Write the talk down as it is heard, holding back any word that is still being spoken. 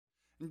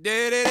Duncan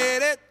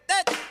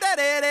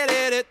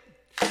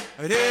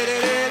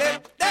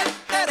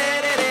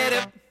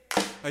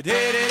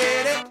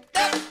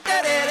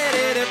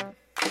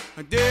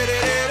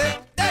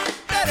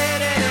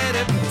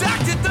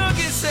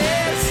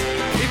says,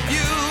 if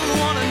you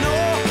want to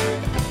know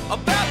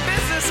about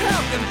business,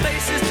 health, and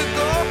places to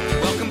go,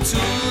 welcome to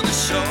the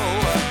show.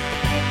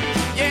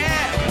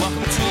 Yeah,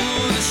 welcome to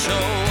the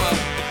show.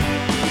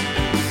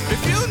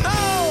 If you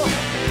know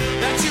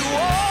that you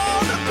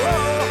want to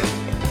grow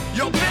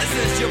your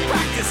business, your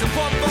practice, and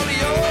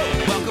portfolio,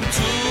 welcome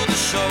to the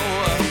show.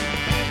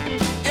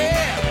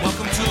 Yeah,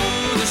 welcome to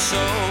the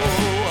show.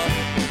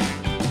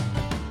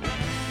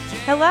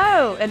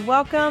 Hello, and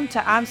welcome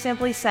to I'm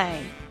Simply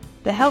Saying,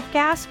 the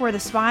healthcast where the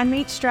spine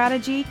meets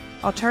strategy,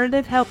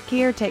 alternative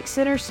healthcare takes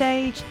center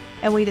stage,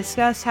 and we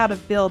discuss how to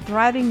build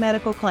thriving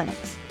medical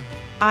clinics.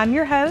 I'm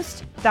your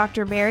host,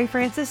 Dr. Mary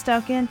Frances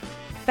Duncan,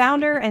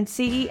 founder and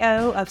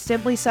CEO of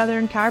Simply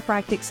Southern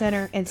Chiropractic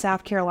Center in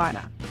South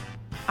Carolina.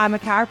 I'm a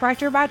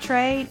chiropractor by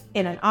trade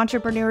in an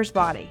entrepreneur's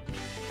body.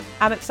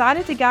 I'm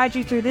excited to guide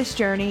you through this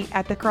journey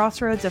at the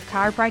crossroads of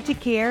chiropractic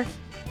care,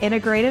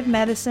 integrative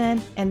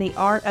medicine, and the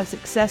art of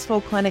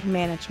successful clinic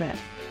management.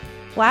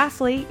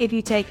 Lastly, if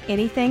you take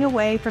anything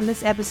away from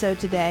this episode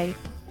today,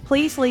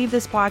 please leave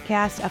this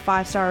podcast a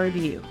 5-star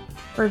review.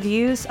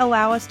 Reviews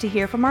allow us to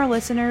hear from our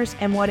listeners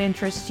and what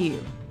interests you.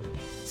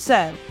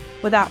 So,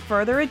 without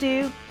further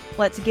ado,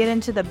 let's get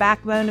into the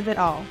backbone of it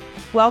all.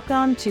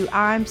 Welcome to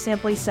I'm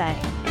Simply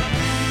Saying.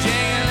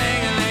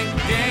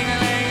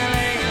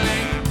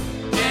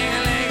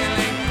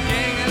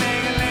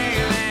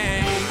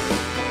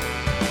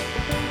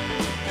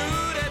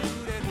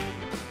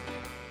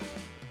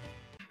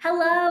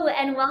 Hello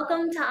and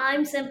welcome to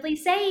I'm Simply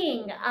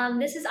Saying.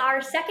 This is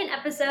our second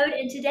episode,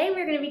 and today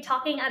we're going to be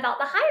talking about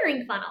the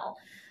hiring funnel.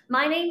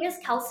 My name is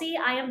Kelsey.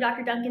 I am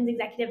Dr. Duncan's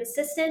executive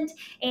assistant,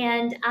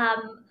 and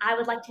I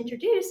would like to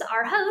introduce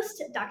our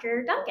host,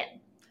 Dr.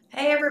 Duncan.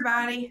 Hey,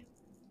 everybody.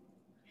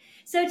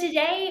 So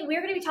today we're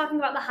going to be talking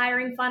about the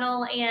hiring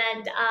funnel,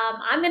 and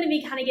I'm going to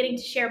be kind of getting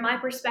to share my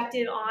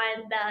perspective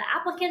on the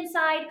applicant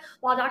side,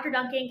 while Dr.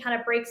 Duncan kind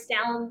of breaks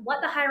down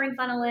what the hiring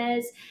funnel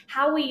is,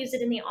 how we use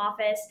it in the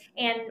office,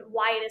 and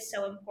why it is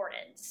so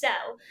important. So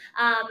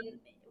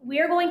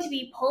we're going to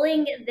be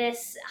pulling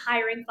this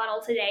hiring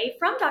funnel today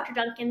from Dr.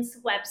 Duncan's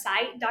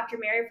website,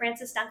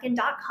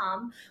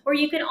 drmaryfrancesduncan.com, where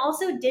you can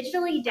also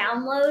digitally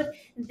download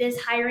this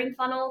hiring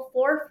funnel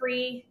for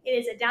free. It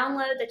is a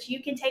download that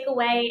you can take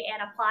away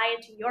and apply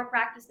it to your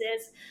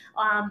practices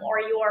or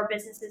your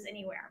businesses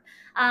anywhere.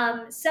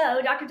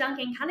 So Dr.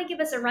 Duncan, kind of give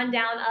us a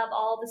rundown of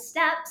all the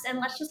steps, and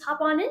let's just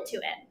hop on into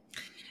it.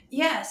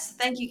 Yes,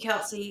 thank you,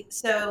 Kelsey.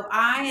 So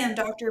I am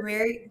Dr.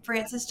 Mary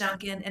Frances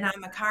Duncan, and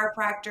I'm a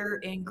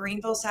chiropractor in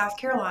Greenville, South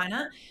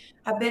Carolina.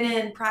 I've been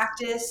in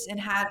practice and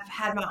have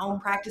had my own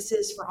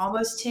practices for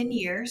almost 10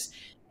 years,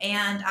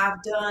 and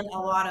I've done a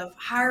lot of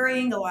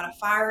hiring, a lot of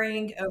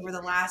firing over the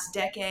last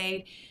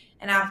decade,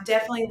 and I've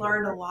definitely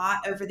learned a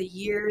lot over the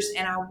years,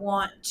 and I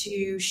want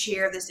to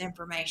share this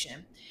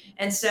information.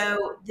 And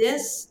so the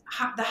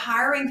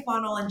hiring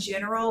funnel in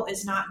general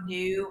is not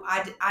new.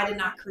 I did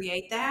not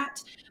create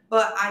that,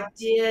 but I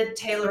did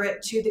tailor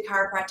it to the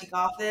chiropractic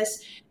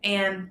office,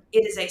 and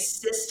it is a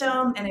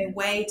system and a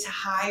way to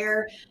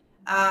hire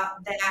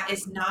that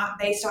is not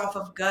based off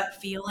of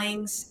gut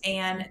feelings.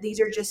 And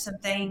these are just some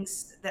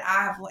things that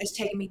it's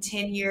taken me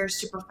 10 years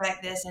to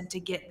perfect this and to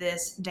get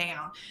this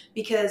down,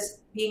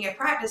 because being a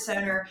practice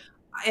owner,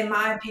 in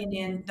my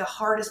opinion, the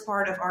hardest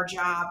part of our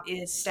job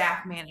is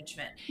staff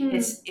management.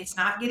 It's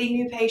not getting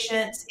new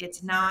patients.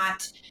 It's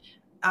not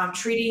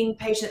treating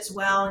patients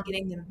well and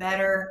getting them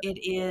better. It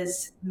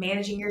is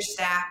managing your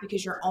staff,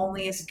 because you're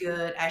only as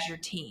good as your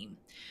team.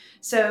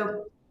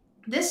 So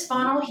this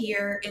funnel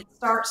here, it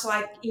starts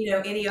like,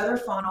 any other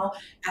funnel.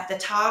 At the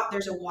top,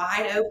 there's a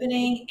wide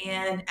opening,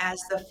 and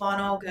as the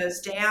funnel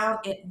goes down,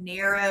 it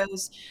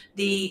narrows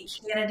the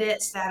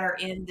candidates that are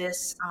in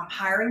this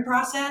hiring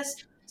process,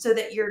 so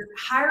that your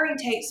hiring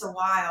takes a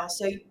while.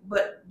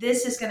 But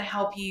this is going to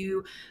help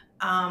you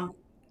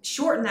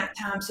shorten that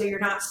time, so you're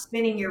not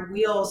spinning your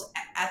wheels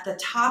at the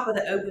top of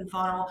the open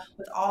funnel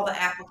with all the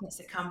applicants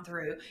that come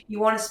through.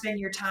 You want to spend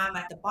your time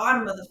at the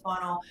bottom of the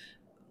funnel,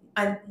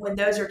 and when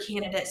those are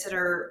candidates that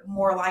are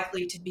more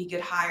likely to be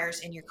good hires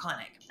in your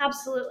clinic.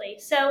 Absolutely.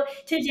 So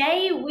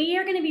today we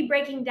are going to be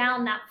breaking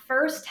down that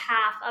first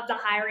half of the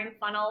hiring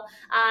funnel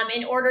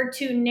in order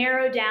to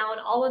narrow down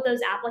all of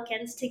those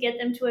applicants to get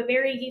them to a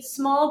very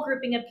small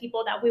grouping of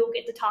people that we will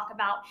get to talk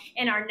about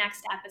in our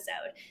next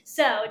episode.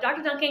 So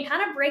Dr. Duncan,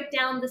 kind of break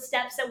down the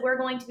steps that we're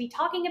going to be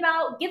talking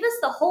about. Give us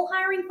the whole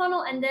hiring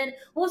funnel, and then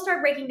we'll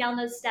start breaking down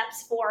those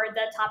steps for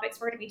the topics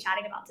we're going to be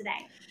chatting about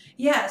today.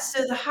 Yeah,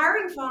 so the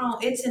hiring funnel,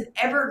 it's an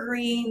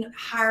evergreen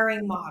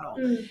hiring model.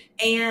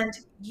 And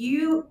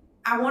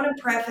I want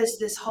to preface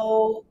this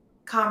whole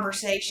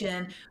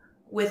conversation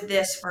with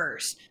this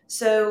first.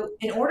 So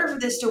in order for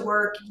this to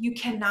work, you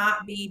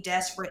cannot be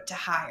desperate to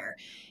hire.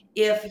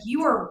 If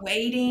you are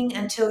waiting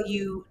until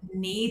you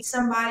need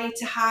somebody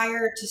to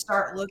hire to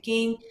start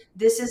looking,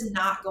 this is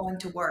not going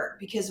to work,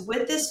 because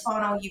with this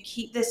funnel, you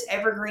keep this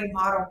evergreen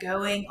model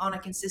going on a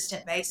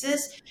consistent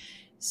basis.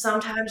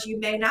 Sometimes you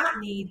may not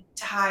need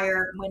to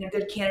hire when a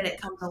good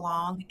candidate comes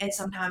along, and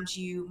sometimes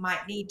you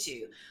might need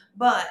to.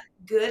 But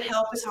good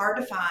help is hard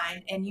to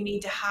find, and you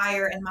need to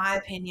hire, in my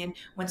opinion,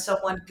 when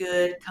someone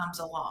good comes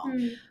along.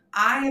 Mm.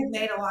 I have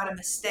made a lot of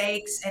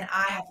mistakes, and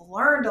I have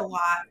learned a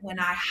lot when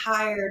I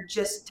hired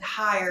just to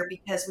hire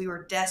because we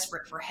were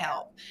desperate for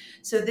help.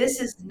 So this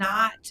is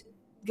not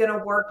going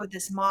to work with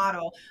this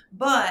model.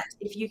 But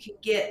if you can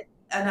get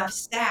enough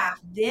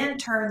staff, then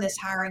turn this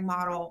hiring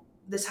model,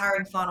 this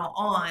hiring funnel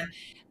on,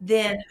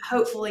 then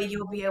hopefully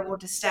you'll be able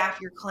to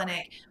staff your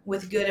clinic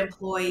with good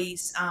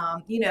employees.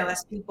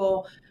 As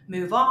people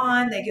move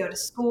on, they go to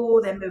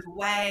school, they move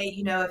away.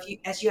 If you,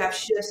 as you have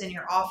shifts in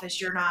your office,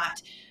 you're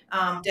not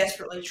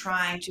desperately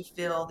trying to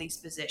fill these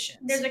positions.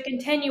 There's a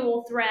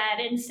continual thread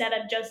instead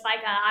of just like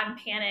I'm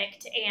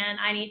panicked and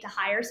I need to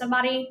hire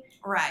somebody.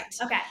 Right.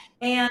 Okay.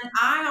 And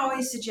I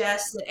always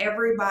suggest that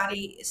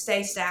everybody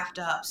stay staffed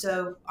up.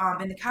 So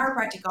in the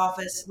chiropractic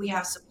office, we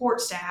have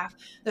support staff.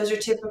 Those are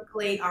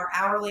typically our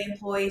hourly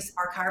employees,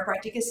 our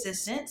chiropractic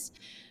assistants.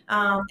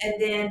 And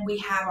then we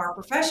have our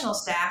professional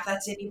staff.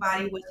 That's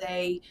anybody with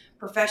a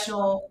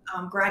professional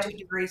graduate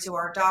degree, so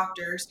our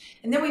doctors.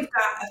 And then we've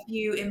got a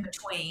few in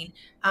between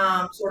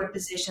sort of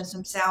positions,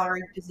 some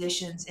salaried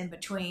positions in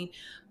between.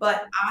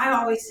 But I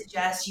always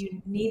suggest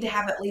you need to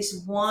have at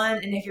least one,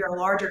 and if you're a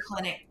larger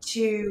clinic,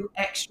 2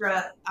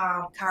 extra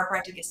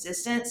chiropractic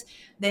assistants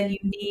than you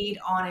need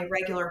on a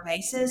regular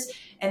basis.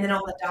 And then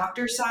on the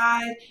doctor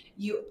side,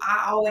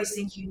 I always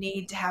think you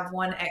need to have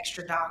 1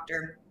 extra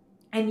doctor.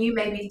 And you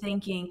may be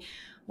thinking,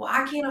 well,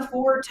 I can't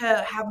afford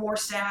to have more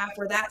staff,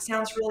 or that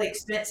sounds really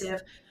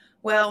expensive.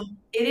 Well,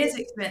 it is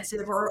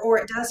expensive, or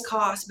it does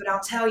cost, but I'll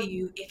tell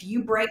you, if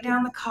you break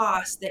down the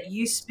cost that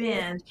you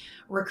spend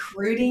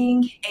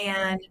recruiting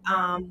and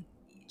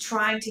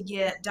trying to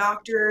get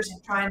doctors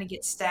and trying to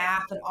get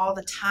staff, and all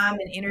the time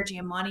and energy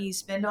and money you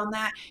spend on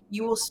that,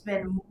 you will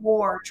spend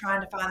more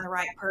trying to find the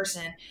right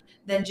person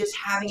than just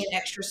having an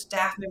extra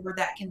staff member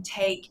that can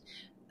take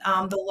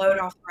the load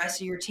off the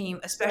rest of your team,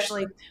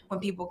 especially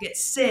when people get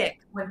sick,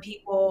 when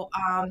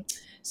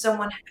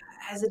someone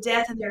has a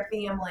death in their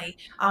family,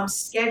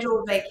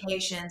 scheduled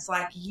vacations.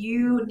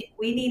 We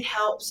need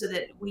help so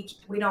that we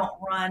don't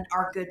run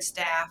our good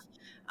staff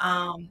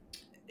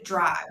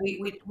dry.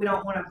 We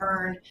don't want to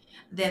burn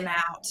them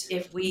out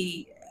if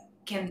we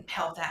can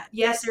help that.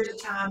 Yes, there's a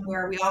time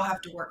where we all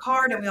have to work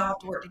hard and we all have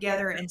to work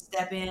together and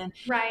step in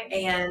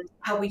and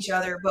help each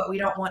other, but we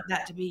don't want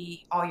that to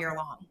be all year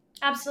long.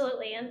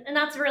 Absolutely. And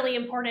that's really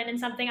important, and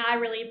something I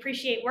really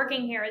appreciate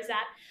working here is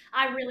that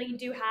I really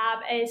do have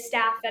a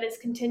staff that is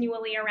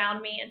continually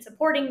around me and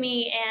supporting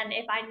me. And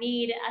if I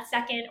need a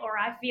second or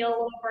I feel a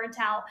little burnt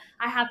out,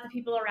 I have the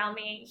people around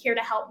me here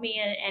to help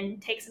me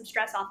and take some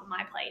stress off of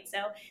my plate. So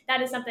that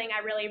is something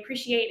I really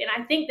appreciate. And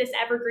I think this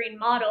evergreen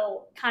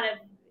model kind of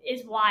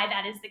is why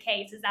that is the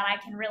case, is that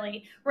I can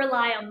really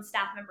rely on the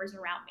staff members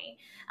around me.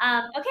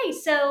 Okay,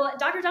 so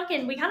Dr.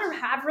 Duncan, we kind of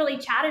have really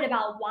chatted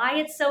about why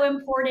it's so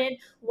important,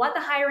 what the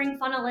hiring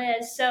funnel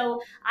is.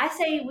 So I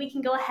say we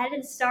can go ahead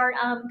and start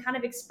kind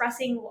of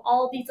expressing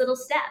all these little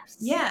steps.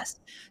 Yes.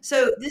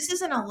 So this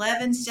is an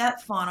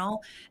 11-step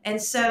funnel.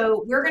 And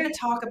so we're going to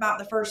talk about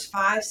the first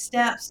 5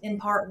 steps in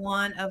part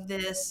 1 of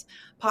this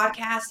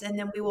podcast, and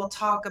then we will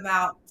talk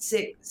about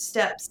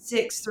steps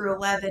 6 through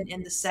 11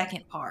 in the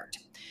second part.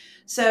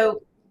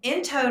 So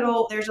in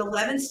total, there's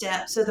 11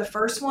 steps. So the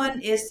first one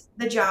is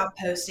the job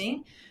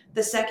posting.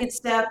 The second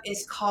step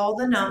is call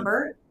the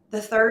number.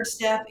 The third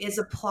step is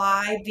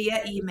apply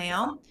via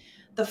email.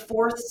 The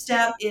fourth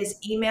step is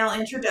email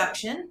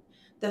introduction.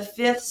 The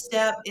fifth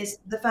step is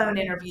the phone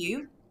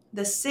interview.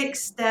 The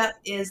sixth step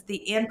is the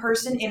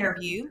in-person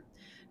interview.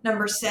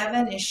 Number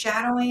 7 is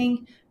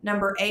shadowing.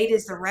 Number 8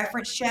 is the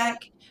reference check.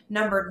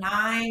 Number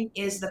 9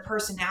 is the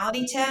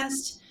personality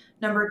test.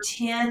 Number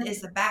 10 is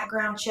the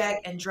background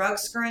check and drug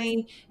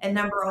screen. And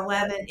number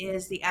 11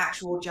 is the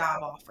actual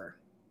job offer.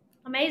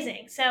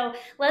 Amazing. So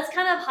let's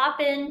kind of hop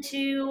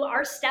into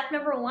our step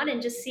number 1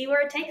 and just see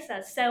where it takes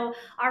us. So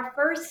our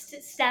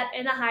first step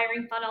in the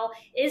hiring funnel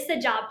is the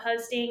job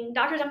posting.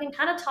 Dr. Duncan,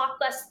 kind of talk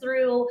us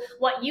through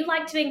what you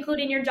like to include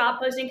in your job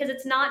posting, because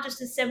it's not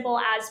just as simple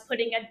as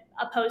putting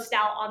a post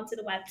out onto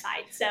the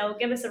website. So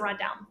give us a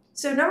rundown.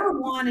 So number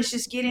 1 is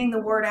just getting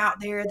the word out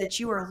there that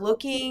you are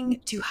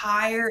looking to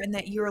hire and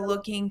that you are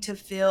looking to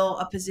fill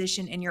a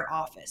position in your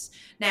office.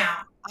 Now,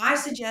 I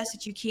suggest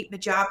that you keep the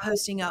job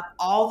posting up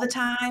all the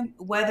time,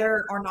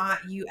 whether or not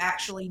you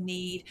actually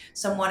need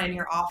someone in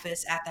your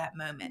office at that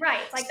moment. Right.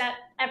 It's like that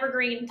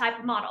evergreen type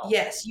of model.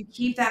 Yes, you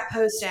keep that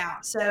post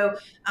out. So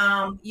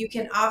you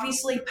can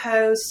obviously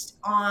post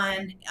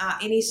on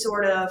any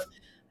sort of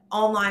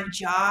online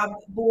job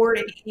board,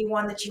 and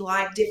anyone that you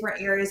like.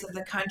 Different areas of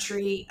the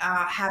country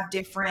have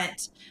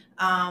different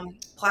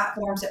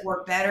platforms that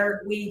work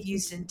better. We've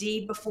used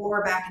Indeed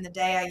before. Back in the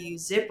day, I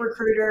used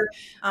ZipRecruiter.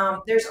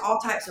 There's all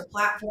types of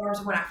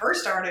platforms. When I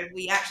first started,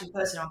 we actually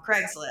posted on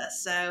Craigslist.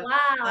 So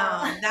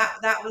Wow.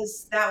 that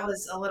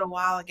was a little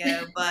while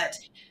ago. But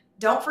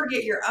don't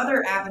forget your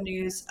other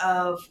avenues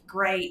of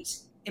great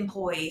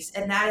employees,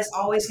 and that is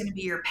always going to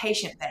be your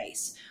patient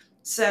base.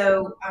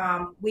 So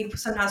we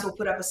sometimes will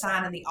put up a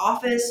sign in the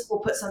office.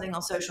 We'll put something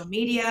on social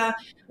media.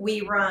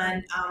 We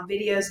run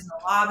videos in the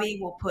lobby.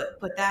 We'll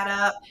put that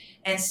up.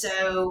 And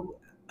so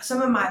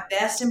some of my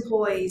best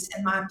employees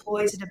and my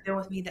employees that have been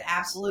with me the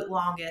absolute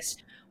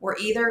longest were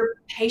either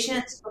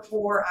patients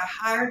before I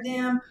hired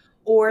them,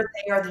 or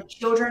they are the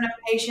children of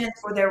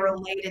patients, or they're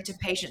related to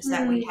patients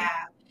that we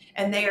have.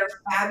 And they are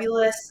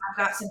fabulous. I've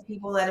got some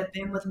people that have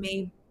been with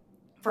me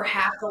for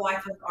half the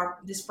life of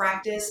this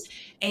practice,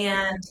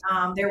 and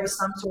there was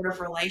some sort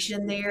of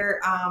relation there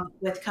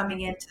with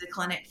coming into the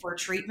clinic for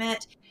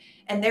treatment.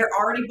 And they're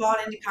already bought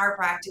into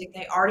chiropractic.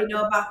 They already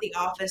know about the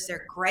office.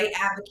 They're great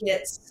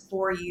advocates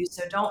for you.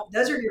 So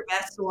those are your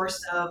best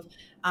source of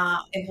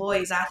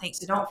employees, I think.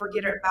 So don't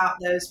forget about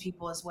those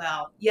people as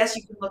well. Yes,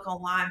 you can look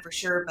online for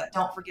sure, but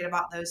don't forget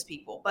about those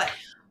people. But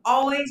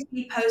always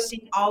be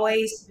posting,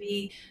 always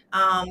be,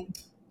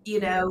 you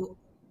know,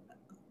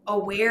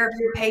 aware of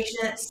your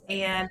patients,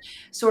 and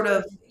sort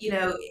of,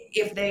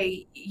 if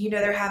they,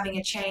 they're having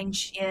a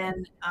change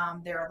in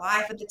their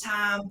life at the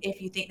time. If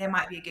you think they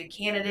might be a good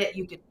candidate,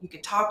 you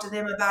could talk to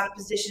them about a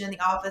position in the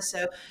office.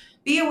 So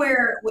be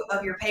aware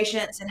of your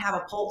patients and have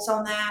a pulse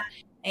on that.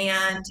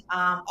 And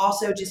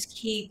also just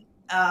keep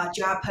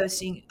job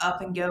posting up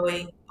and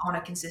going on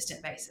a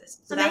consistent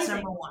basis. So Amazing. That's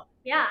number one.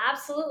 Yeah,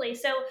 absolutely.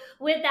 So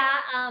with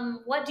that,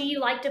 what do you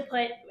like to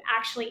put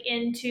actually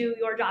into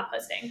your job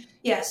posting?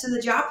 Yeah, so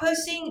the job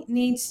posting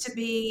needs to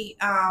be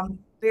I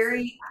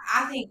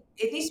think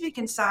it needs to be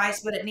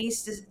concise, but it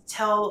needs to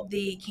tell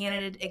the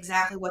candidate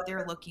exactly what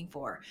they're looking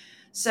for.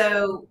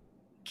 So,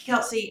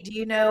 Kelsey, do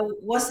you know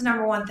what's the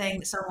number one thing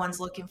that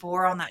someone's looking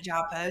for on that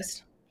job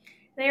post?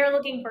 They are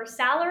looking for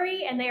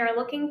salary and they are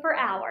looking for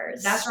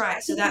hours. That's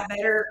right. So that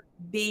better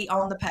be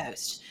on the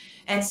post.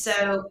 And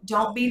so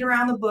don't beat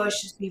around the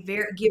bush. Just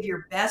give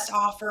your best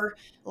offer.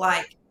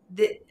 Like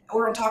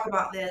we're going to talk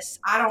about this.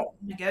 I don't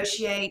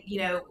negotiate,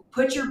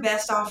 put your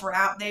best offer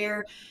out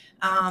there.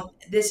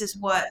 This is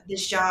what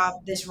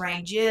this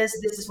range is.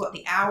 This is what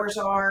the hours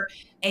are.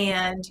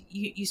 And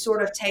you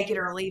sort of take it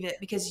or leave it,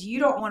 because you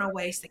don't want to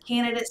waste the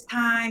candidate's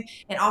time.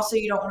 And also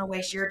you don't want to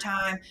waste your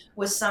time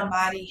with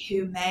somebody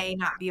who may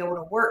not be able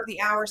to work the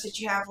hours that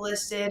you have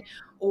listed,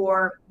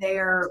 or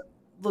they're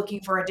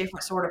looking for a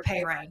different sort of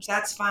pay range.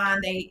 That's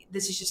fine.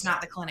 This is just not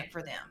the clinic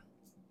for them.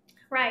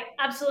 Right,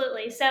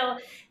 absolutely. So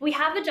we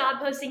have the job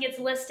posting, it's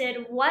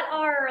listed. What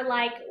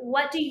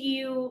do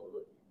you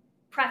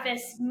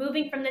preface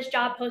moving from this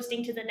job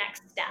posting to the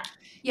next step?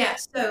 Yeah,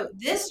 so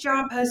this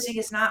job posting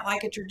is not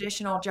like a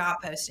traditional job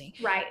posting.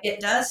 Right.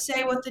 It does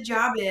say what the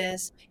job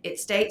is. It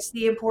states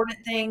the important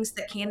things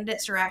that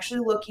candidates are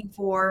actually looking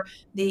for,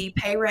 the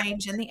pay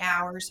range and the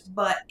hours,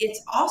 but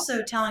it's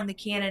also telling the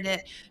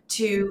candidate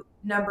to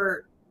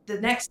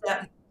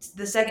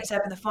the second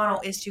step in the funnel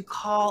is to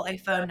call a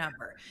phone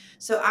number.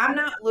 So I'm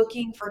not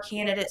looking for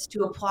candidates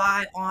to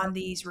apply on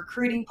these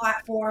recruiting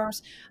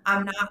platforms.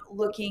 I'm not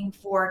looking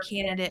for a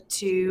candidate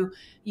to,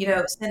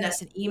 send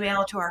us an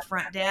email to our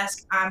front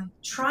desk. I'm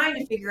trying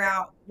to figure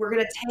out, we're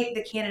going to take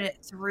the candidate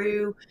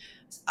through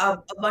a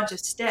bunch of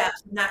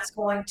steps, and that's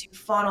going to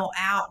funnel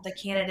out the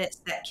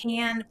candidates that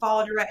can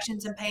follow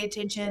directions and pay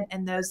attention,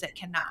 and those that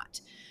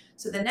cannot.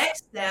 So the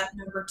next step,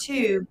 number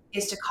 2,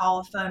 is to call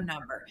a phone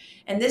number.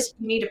 And you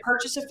need to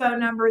purchase a phone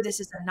number.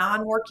 This is a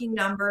non-working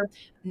number.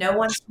 No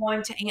one's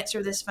going to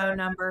answer this phone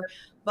number,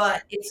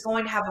 but it's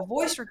going to have a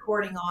voice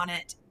recording on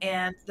it.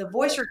 And the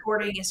voice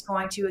recording is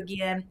going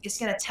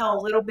to tell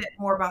a little bit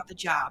more about the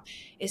job.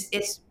 It's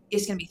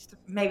going to be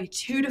maybe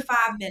 2 to 5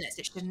 minutes.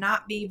 It should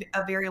not be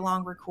a very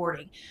long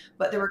recording,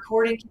 but the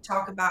recording can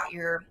talk about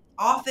your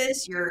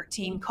office, your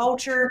team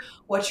culture,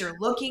 what you're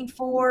looking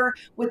for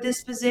with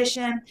this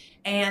position.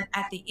 And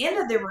at the end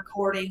of the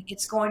recording,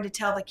 it's going to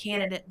tell the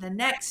candidate the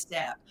next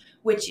step,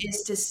 which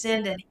is to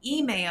send an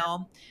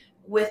email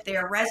with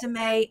their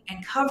resume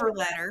and cover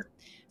letter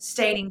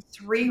stating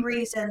 3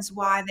 reasons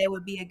why they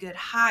would be a good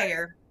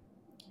hire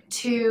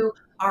to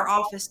our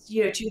office,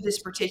 to this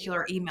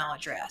particular email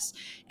address.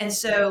 And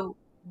so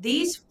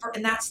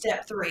and that's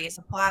step 3, is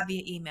apply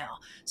via email.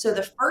 So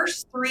the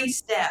first 3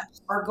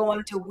 steps are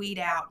going to weed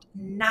out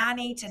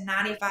 90 to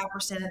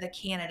 95% of the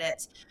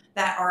candidates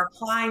that are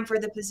applying for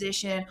the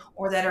position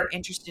or that are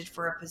interested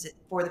for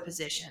the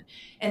position.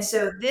 And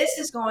so this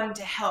is going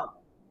to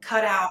help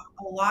cut out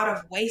a lot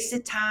of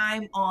wasted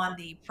time on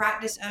the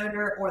practice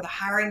owner or the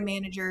hiring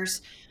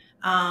manager's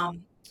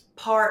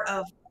part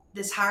of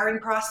this hiring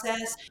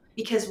process,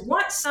 because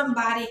once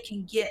somebody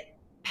can get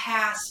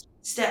past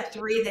step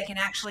 3, they can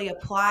actually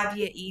apply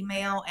via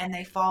email and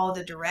they follow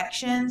the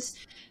directions,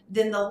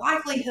 then the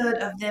likelihood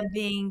of them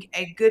being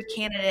a good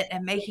candidate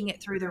and making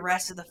it through the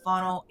rest of the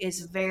funnel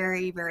is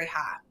very, very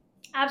high.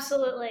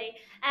 Absolutely.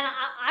 And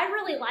I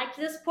really liked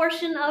this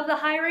portion of the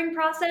hiring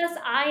process.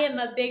 I am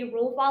a big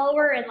rule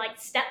follower and like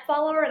step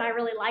follower, and I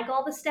really like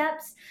all the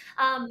steps.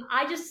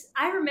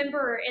 I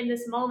remember in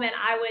this moment,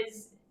 I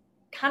was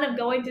kind of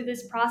going through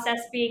this process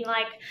being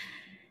like,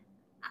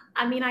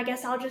 I mean, I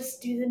guess I'll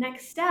just do the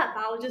next step.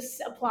 I'll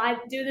just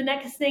do the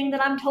next thing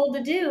that I'm told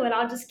to do, and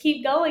I'll just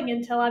keep going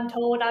until I'm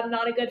told I'm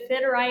not a good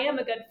fit or I am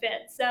a good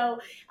fit. So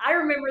I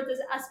remember this,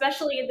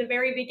 especially at the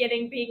very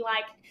beginning, being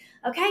like,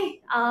 okay,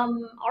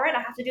 all right,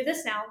 I have to do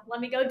this now. Let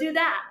me go do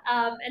that.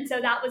 And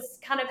so that was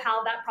kind of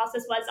how that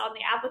process was on the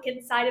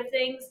applicant side of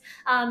things.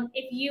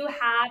 If you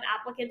have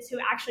applicants who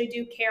actually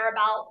do care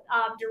about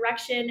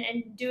direction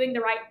and doing the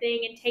right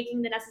thing and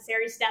taking the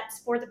necessary steps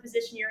for the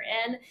position you're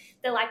in,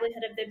 the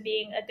likelihood of them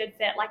being a good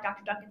fit, like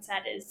Dr. Duncan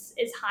said, is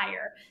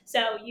higher.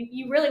 So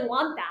you really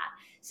want that.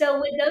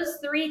 So with those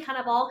 3 kind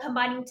of all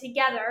combining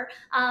together,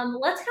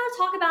 let's kind of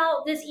talk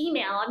about this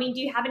email. I mean, do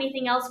you have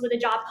anything else with a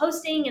job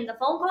posting and the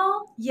phone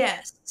call?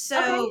 Yes.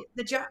 So Okay.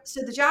 the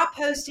job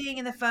posting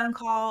and the phone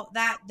call,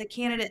 that the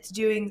candidate's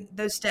doing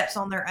those steps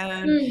on their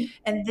own. Mm.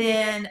 And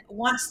then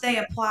once they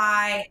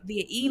apply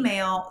via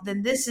email,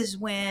 then this is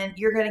when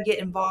you're going to get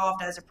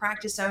involved as a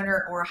practice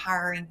owner or a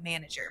hiring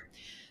manager.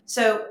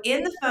 So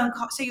in the phone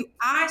call,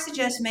 I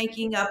suggest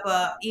making up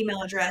a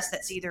email address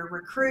that's either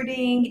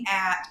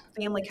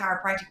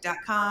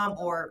recruiting@familychiropractic.com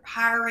or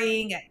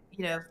hiring at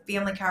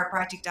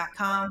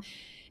familychiropractic.com.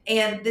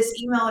 And this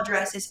email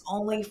address is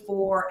only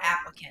for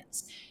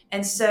applicants.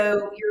 And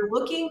so you're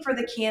looking for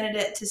the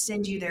candidate to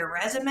send you their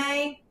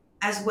resume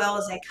as well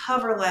as a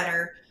cover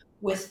letter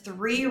with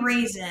 3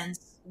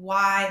 reasons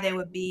why they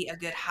would be a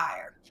good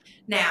hire.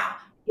 Now,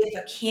 if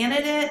a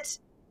candidate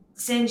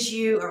sends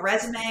you a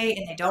resume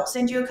and they don't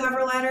send you a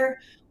cover letter,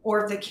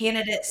 or if the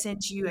candidate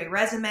sends you a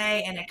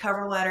resume and a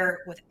cover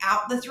letter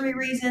without the 3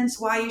 reasons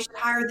why you should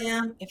hire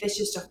them, if it's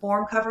just a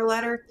form cover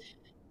letter,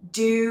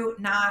 do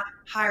not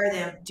hire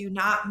them. Do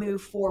not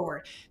move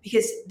forward,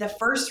 because the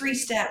first 3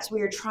 steps,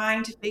 we are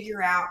trying to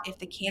figure out if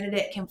the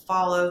candidate can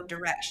follow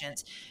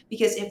directions.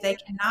 Because if they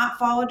cannot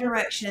follow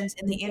directions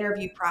in the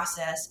interview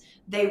process,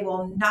 they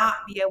will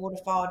not be able to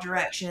follow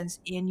directions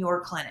in your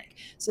clinic.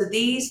 So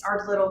these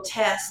are little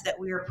tests that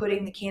we are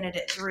putting the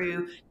candidate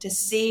through to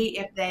see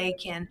if they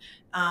can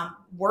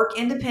work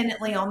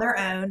independently on their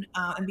own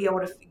and be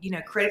able to,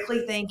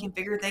 critically think and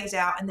figure things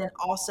out. And then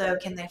also,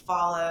 can they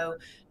follow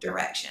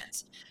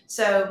directions?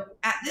 So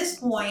at this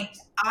point,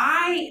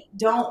 I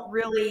don't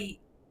really,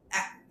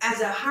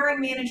 as a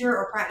hiring manager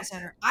or practice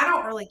owner, I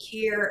don't really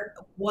care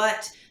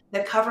what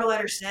the cover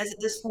letter says at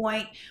this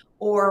point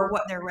or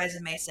what their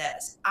resume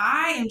says.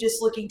 I am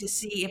just looking to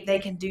see if they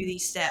can do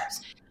these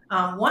steps.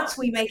 Once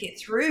we make it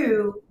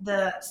through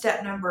the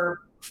step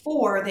number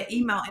 4, the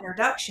email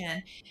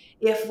introduction,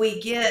 if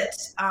we get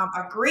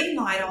a green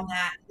light on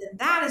that, then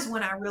that is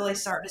when I really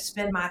start to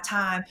spend my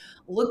time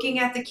looking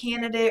at the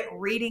candidate,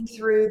 reading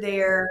through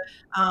their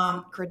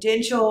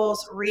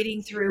credentials,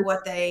 reading through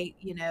what they,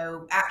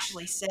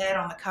 actually said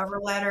on the cover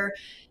letter.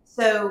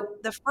 So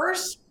the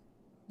first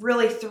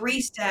really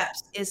 3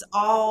 steps is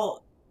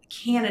all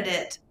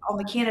candidate on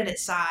the candidate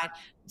side.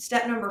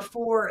 Step number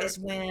 4 is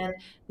when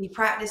the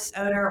practice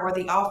owner or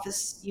the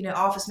office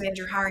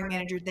manager, hiring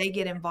manager, they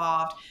get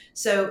involved.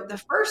 So the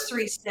first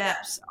 3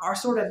 steps are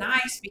sort of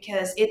nice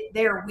because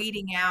they're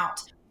weeding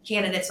out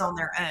candidates on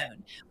their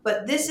own.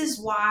 But this is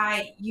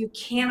why you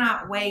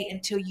cannot wait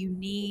until you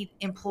need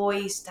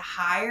employees to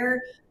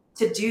hire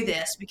to do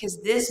this, because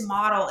this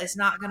model is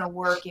not going to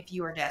work if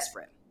you are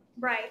desperate.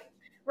 Right.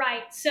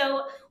 Right.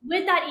 So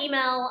with that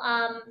email,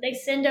 they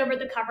send over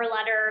the cover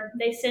letter,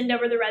 they send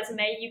over the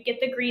resume, you get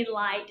the green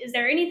light. Is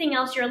there anything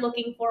else you're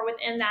looking for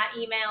within that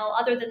email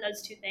other than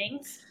those 2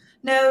 things?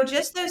 No,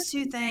 just those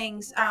 2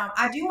 things.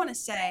 I do want to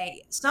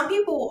say some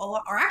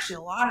people, or actually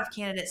a lot of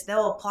candidates,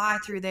 they'll apply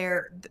through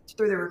the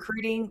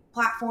recruiting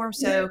platform.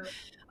 So,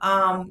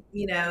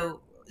 ZipRecruiter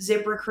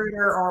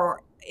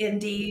or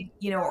Indeed,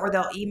 or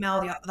they'll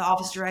email the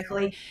office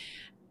directly.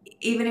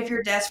 Even if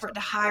you're desperate to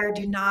hire,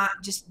 you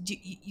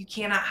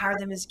cannot hire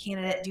them as a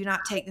candidate. Do not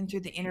take them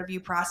through the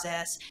interview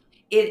process.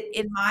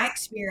 In my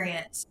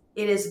experience,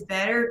 it is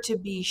better to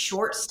be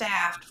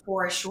short-staffed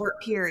for a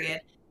short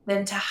period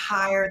than to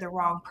hire the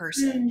wrong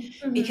person,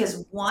 Mm-hmm.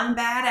 because one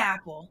bad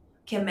apple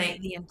can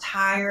make the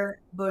entire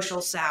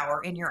bushel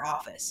sour in your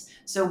office.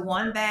 So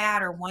one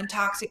bad or one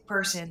toxic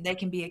person, they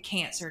can be a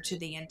cancer to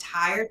the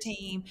entire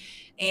team.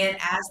 And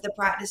as the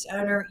practice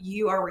owner,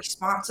 you are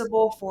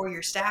responsible for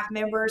your staff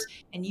members,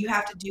 and you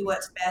have to do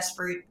what's best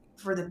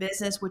for the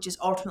business, which is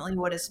ultimately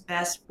what is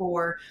best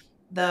for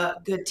the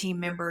good team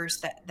members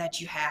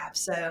that you have.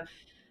 So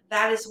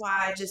that is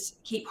why I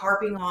just keep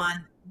harping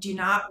on, do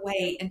not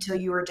wait until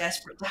you are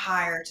desperate to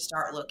hire to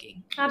start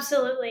looking.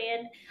 Absolutely.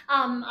 And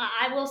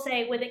I will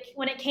say,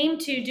 when it came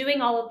to doing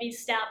all of these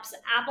steps,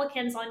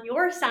 applicants on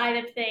your side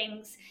of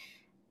things,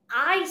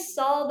 I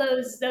saw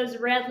those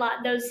red light,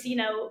 those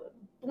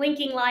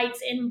blinking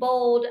lights in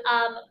bold,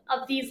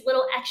 of these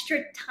little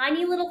extra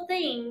tiny little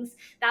things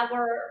that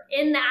were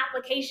in the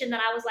application,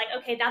 that I was like,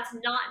 okay, that's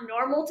not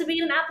normal to be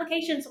in an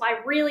application, so I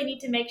really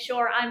need to make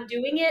sure I'm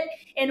doing it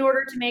in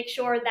order to make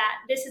sure that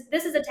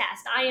this is a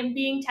test. I am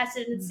being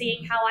tested and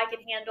seeing how I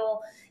can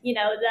handle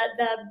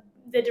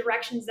the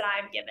directions that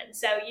I'm given.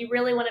 So you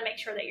really want to make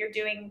sure that you're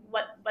doing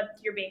what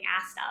you're being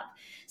asked of.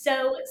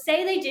 So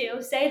say they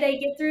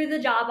get through the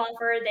job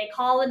offer, they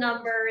call a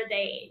number,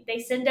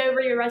 they send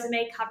over your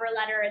resume, cover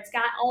letter. It's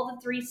got all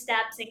the 3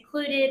 steps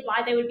included,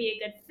 why they would be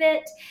a good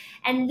fit.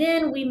 And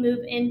then we move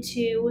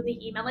into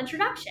the email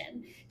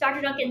introduction. Dr.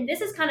 Duncan,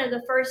 this is kind of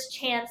the first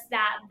chance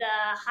that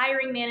the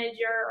hiring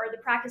manager or the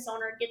practice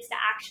owner gets to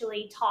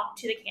actually talk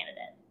to the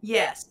candidate.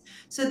 Yes.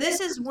 So this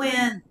is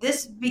when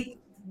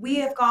we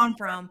have gone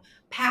from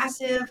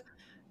passive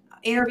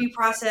interview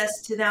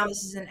process to now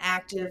this is an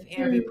active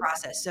interview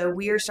process. So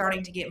we are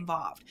starting to get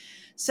involved.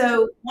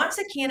 So once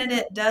a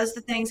candidate does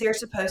the things they're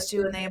supposed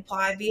to and they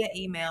apply via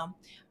email,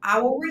 I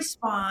will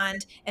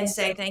respond and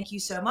say, thank you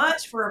so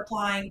much for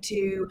applying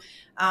to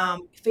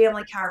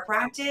Family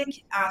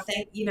Chiropractic. I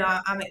think,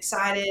 I'm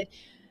excited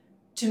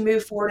to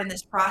move forward in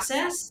this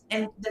process.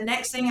 And the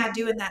next thing I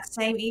do in that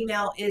same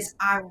email is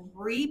I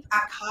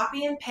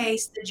copy and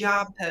paste the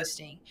job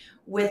posting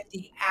with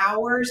the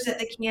hours that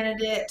the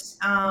candidate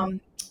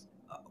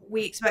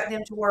we expect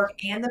them to work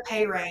and the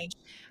pay range.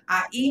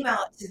 I email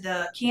it to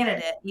the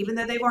candidate, even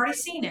though they've already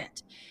seen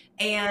it.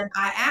 And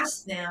I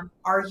ask them,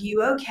 are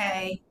you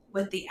okay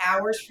with the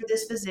hours for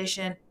this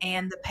position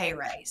and the pay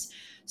raise?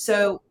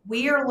 So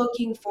we are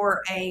looking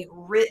for a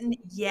written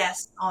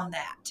yes on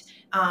that.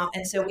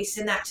 And so we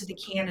send that to the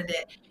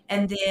candidate.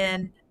 And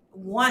then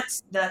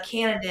once the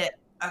candidate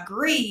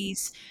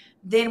agrees,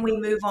 then we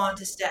move on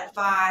to step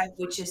 5,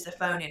 which is the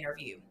phone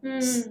interview.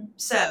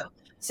 So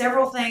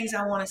several things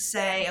I want to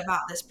say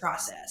about this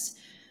process.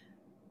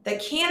 The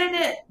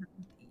candidate,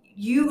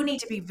 you need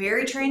to be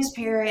very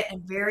transparent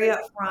and very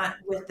upfront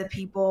with the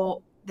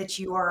people that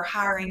you are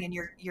hiring and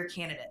your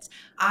candidates.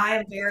 I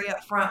am very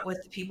upfront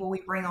with the people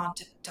we bring on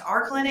to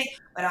our clinic,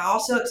 but I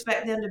also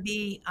expect them to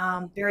be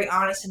very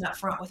honest and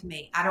upfront with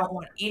me. I don't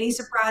want any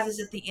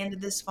surprises at the end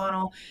of this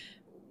funnel.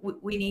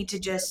 We need to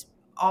just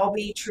all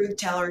be truth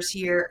tellers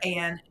here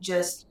and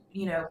just,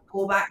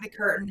 pull back the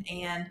curtain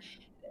and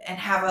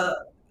have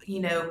a,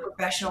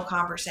 professional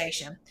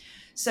conversation.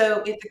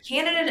 So if the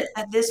candidate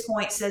at this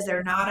point says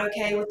they're not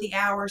okay with the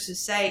hours, to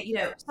say,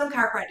 some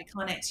chiropractic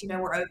clinics,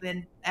 we're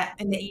open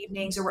in the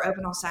evenings or we're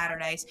open on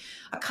Saturdays.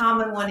 A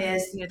common one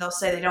is, they'll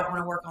say they don't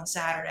want to work on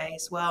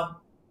Saturdays.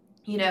 Well,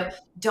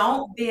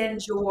 don't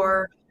bend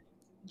your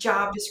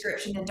job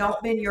description and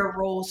don't bend your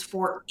rules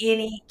for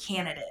any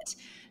candidate,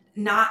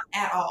 not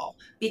at all,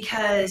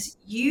 because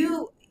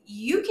you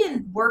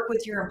can work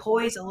with your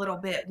employees a little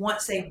bit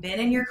once they've been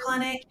in your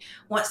clinic,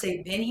 once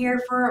they've been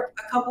here for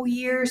a couple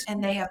years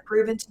and they have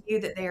proven to you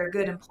that they are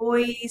good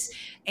employees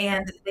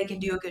and that they can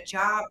do a good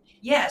job.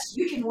 Yes,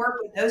 you can work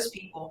with those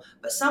people,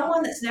 but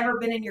someone that's never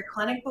been in your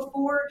clinic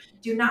before,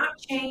 do not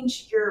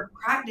change your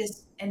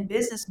practice and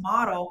business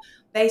model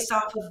based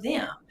off of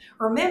them.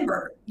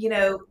 Remember,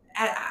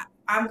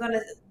 I'm going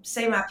to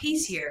say my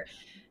piece here.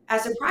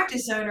 As a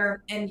practice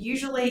owner, and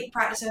usually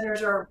practice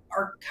owners are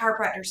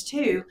chiropractors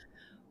too,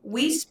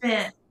 we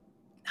spent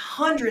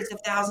hundreds of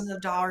thousands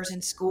of dollars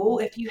in school.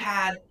 If you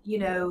had,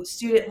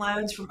 student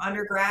loans from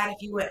undergrad,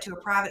 if you went to a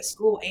private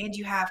school and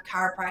you have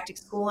chiropractic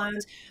school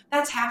loans,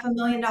 that's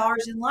 $500,000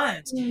 in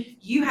loans.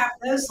 You have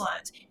those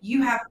loans.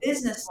 You have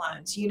business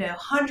loans,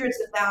 hundreds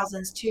of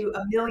thousands to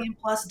 $1 million+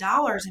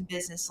 in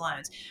business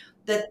loans.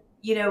 That,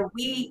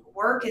 we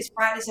work as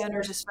practice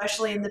owners,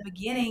 especially in the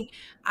beginning.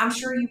 I'm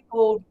sure you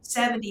pulled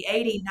 70,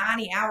 80,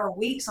 90-hour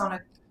weeks on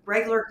a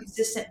regular,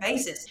 consistent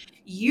basis.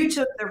 You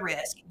took the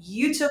risk.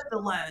 You took the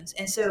loans.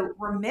 And so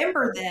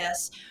remember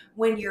this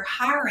when you're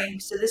hiring.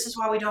 So this is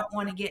why we don't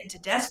want to get into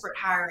desperate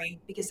hiring,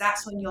 because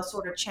that's when you'll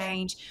sort of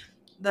change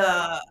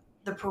the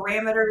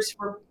parameters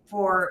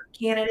for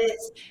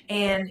candidates.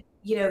 And,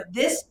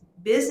 this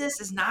business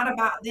is not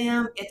about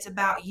them. It's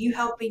about you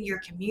helping your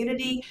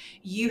community,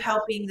 you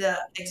helping the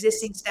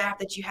existing staff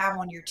that you have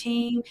on your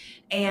team.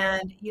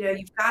 And,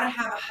 you've got to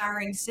have a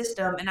hiring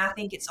system. And I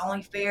think it's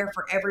only fair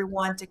for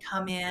everyone to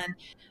come in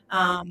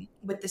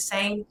with the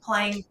same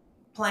on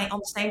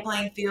the same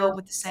playing field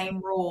with the same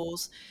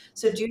rules.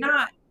 So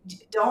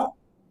don't,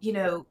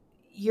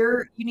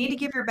 you need to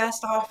give your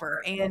best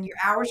offer, and your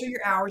hours are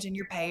your hours and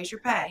your pay is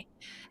your pay.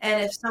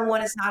 And if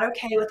someone is not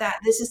okay with that,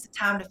 this is the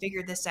time to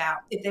figure this out.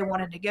 If they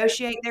want to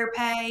negotiate their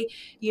pay,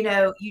 you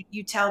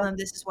tell them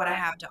this is what I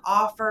have to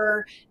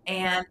offer.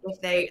 And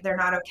if they're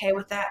not okay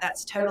with that,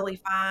 that's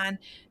totally fine.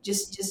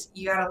 Just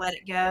you got to let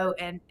it go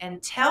and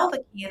tell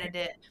the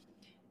candidate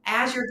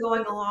as you're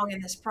going along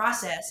in this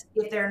process,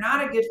 if they're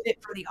not a good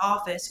fit for the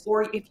office,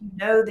 or if you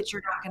know that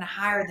you're not going to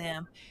hire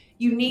them,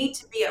 you need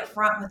to be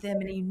upfront with them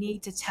and you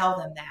need to tell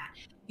them that.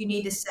 You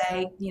need to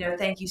say,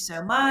 thank you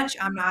so much.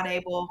 I'm not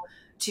able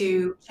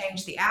to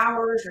change the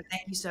hours, or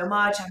thank you so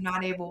much, I'm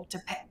not able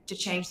to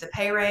change the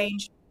pay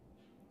range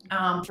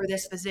for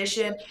this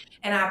position,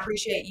 and I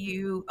appreciate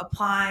you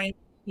applying.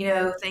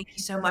 Thank you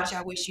so much.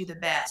 I wish you the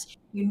best.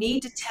 You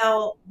need to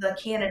tell the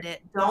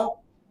candidate, don't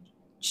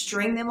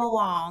string them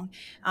along.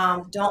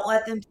 Don't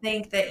let them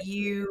think that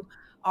you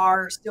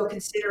are still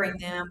considering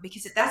them,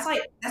 because that's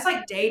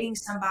like dating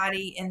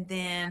somebody and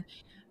then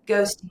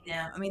ghosting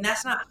them. I mean,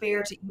 that's not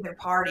fair to either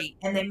party.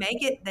 And they may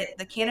get that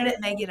the candidate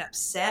may get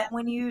upset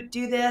when you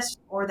do this,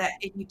 or that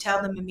if you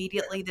tell them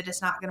immediately that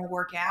it's not going to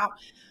work out.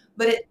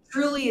 But it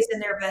truly is in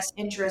their best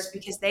interest,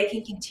 because they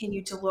can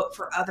continue to look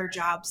for other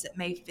jobs that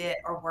may fit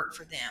or work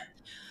for them.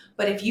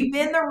 But if you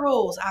bend the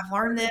rules, I've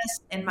learned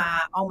this in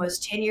my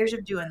almost 10 years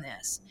of doing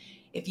this.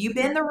 If you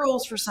bend the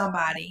rules for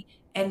somebody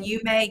and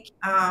you make,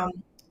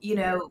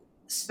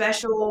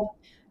 special,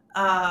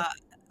 uh,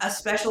 a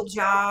special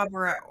job,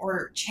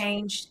 or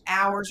change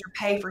hours or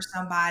pay for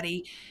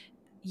somebody,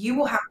 you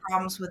will have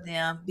problems with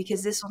them,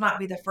 because this will not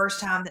be the first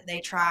time that they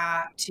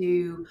try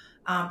to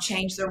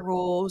change the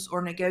rules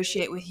or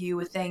negotiate with you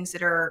with things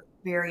that are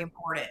very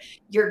important.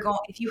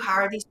 If you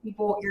hire these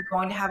people, you're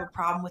going to have a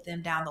problem with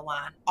them down the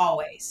line.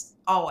 Always,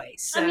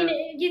 always. So, I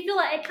mean, you feel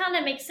like it kind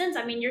of makes sense.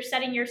 I mean, you're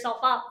setting yourself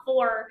up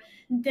for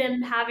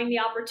them having the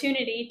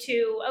opportunity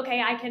to,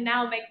 okay, I can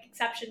now make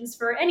exceptions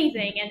for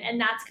anything, and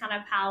that's kind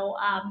of how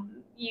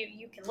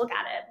you can look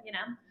at it, you know.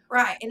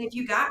 right. And if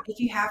you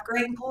have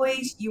great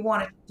employees, you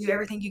want to do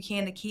everything you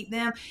can to keep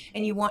them,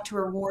 and you want to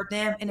reward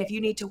them. And if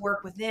you need to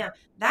work with them,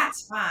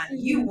 that's fine.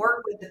 You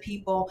work with the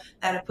people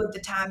that have put the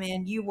time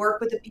in. You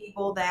work with the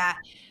people that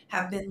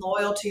have been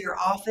loyal to your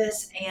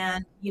office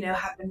and,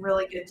 have been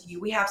really good to you.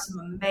 We have some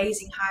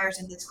amazing hires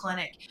in this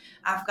clinic.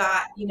 I've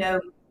got,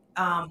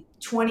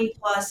 20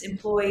 plus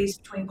employees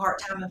between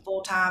part-time and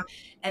full-time,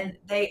 and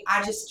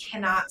I just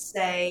cannot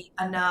say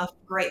enough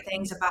great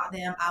things about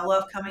them. I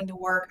love coming to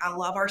work. I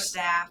love our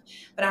staff,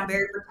 but I'm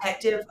very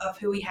protective of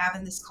who we have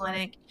in this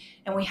clinic,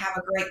 and we have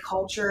a great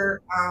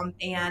culture,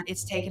 and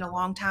it's taken a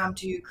long time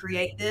to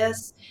create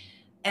this,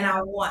 and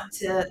I want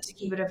to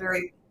keep it a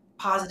very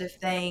positive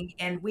thing.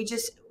 And we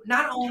just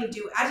not only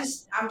do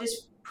I'm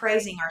just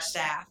praising our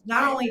staff.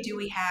 Not only do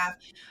we have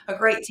a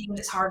great team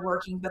that's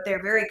hardworking, but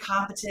they're very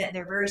competent,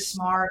 they're very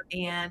smart,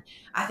 and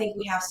I think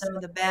we have some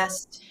of the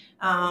best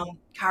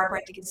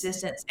chiropractic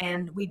assistants,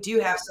 and we do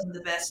have some of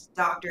the best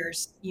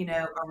doctors,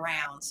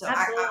 around. So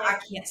I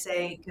can't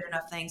say good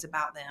enough things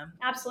about them.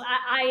 Absolutely.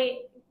 I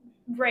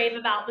rave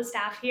about the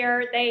staff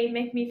here. They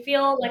make me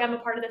feel like I'm a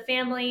part of the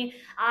family.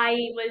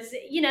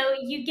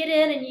 You get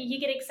in and you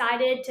get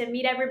excited to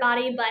meet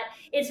everybody, but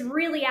it's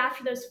really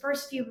after those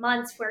first few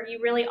months where you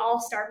really all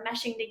start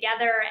meshing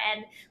together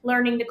and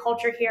learning the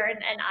culture here.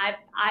 And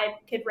I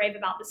could rave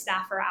about the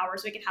staff for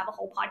hours. We could have a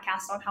whole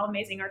podcast on how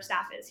amazing our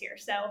staff is here.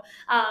 So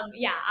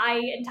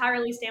I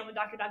entirely stand with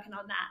Dr. Duncan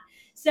on that.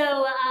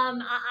 So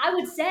I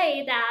would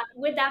say that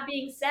with that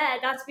being said,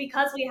 that's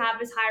because we have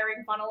this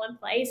hiring funnel in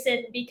place,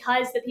 and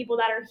because the people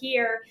that are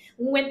here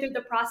went through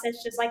the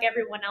process just like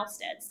everyone else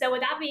did. So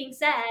with that being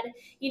said,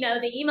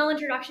 the email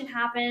introduction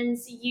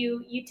happens,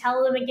 you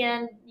tell them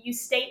again, you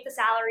state the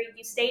salary,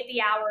 you state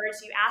the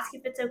hours, you ask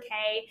if it's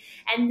okay,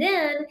 and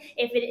then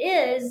if it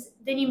is,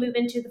 then you move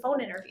into the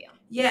phone interview.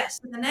 Yes.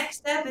 So the next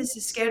step is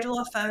to schedule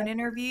a phone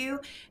interview.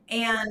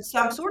 And so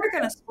I'm sort of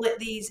going to split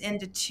these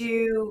into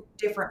two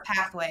different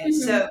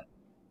pathways. So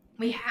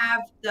we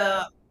have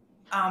the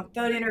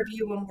phone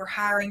interview when we're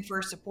hiring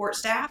for support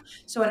staff,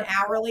 so an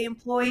hourly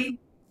employee.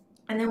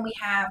 And then we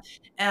have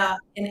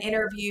an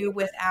interview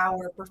with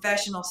our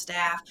professional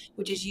staff,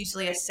 which is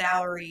usually a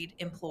salaried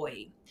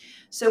employee.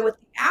 So with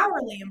the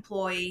hourly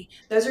employee,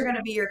 those are going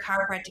to be your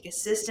chiropractic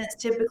assistants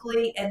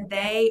typically, and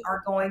they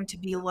are going to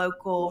be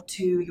local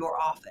to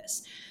your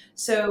office.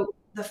 So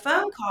the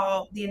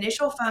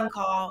initial phone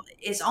call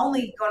is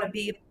only going to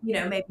be,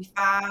 maybe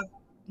 5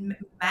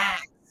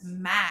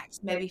 max,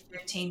 maybe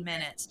 15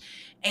 minutes.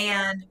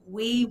 And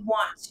we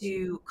want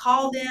to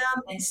call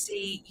them and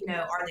see,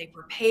 are they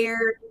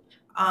prepared?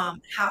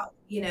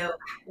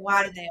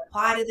 Why did they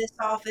apply to this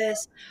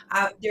office?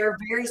 There are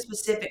very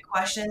specific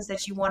questions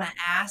that you want to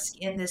ask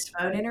in this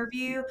phone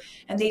interview,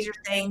 and these are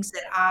things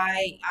that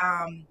I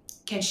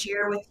can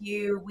share with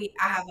you.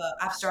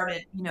 I've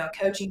started, a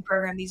coaching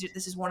program.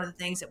 This is one of the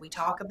things that we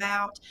talk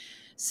about.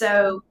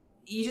 So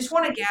you just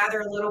want to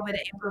gather a little bit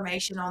of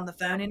information on the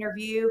phone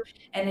interview,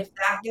 and if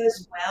that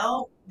goes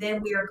well,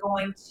 then we are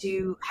going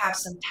to have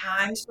some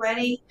times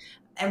ready,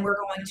 and we're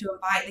going to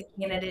invite the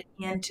candidate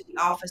into the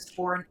office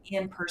for an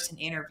in-person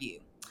interview.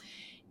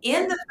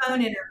 In the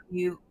phone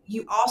interview,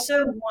 you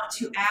also want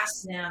to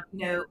ask them,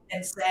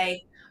 and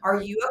say,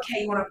 are you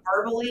okay? You want to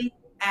verbally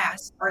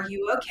ask, are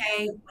you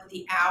okay with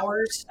the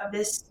hours of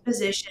this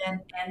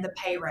position and the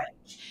pay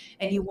range?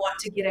 And you want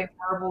to get a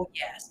verbal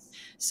yes.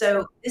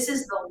 So this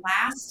is the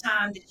last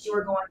time that you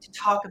are going to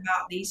talk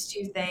about these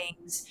two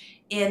things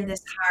in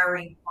this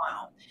hiring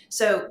funnel.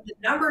 So the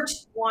number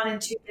 1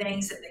 and 2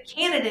 things that the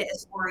candidate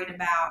is worried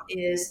about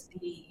is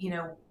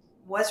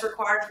what's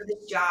required for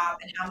this job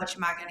and how much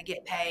am I going to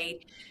get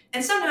paid.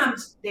 And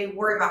sometimes they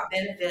worry about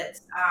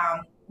benefits.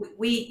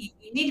 You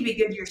need to be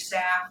good to your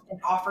staff and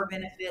offer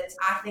benefits.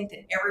 I think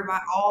that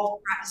all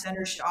practice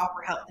owners should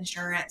offer health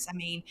insurance. I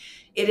mean,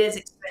 it is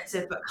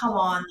expensive, but come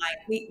on, like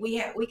we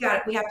have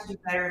to do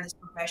better in this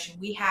profession.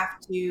 We have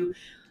to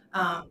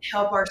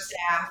help our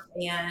staff,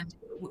 and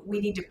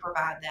we need to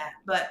provide that.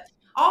 But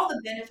all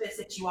the benefits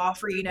that you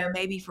offer,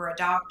 maybe for a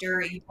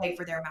doctor, you pay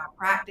for their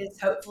malpractice.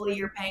 Hopefully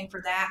you're paying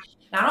for that,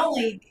 not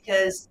only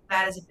because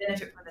that is a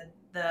benefit for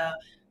the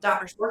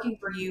doctors working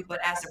for you, but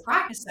as a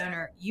practice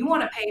owner, you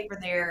want to pay for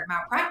their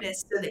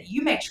malpractice so that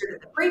you make sure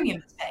that the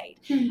premium is paid.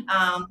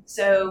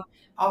 So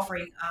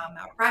offering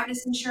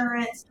malpractice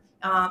insurance,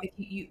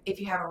 if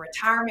you have a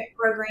retirement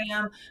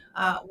program,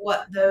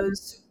 what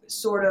those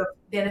sort of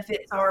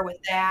benefits are with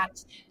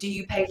that. Do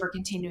you pay for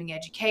continuing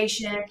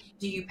education?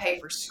 Do you pay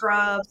for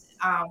scrubs?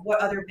 What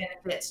other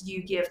benefits do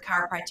you give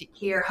chiropractic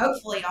care?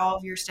 Hopefully all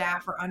of your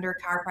staff are under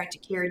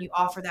chiropractic care and you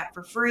offer that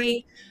for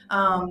free.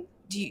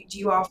 Do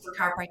you offer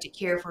chiropractic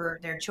care for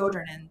their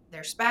children and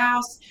their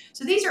spouse?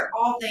 So these are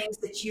all things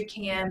that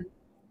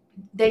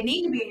they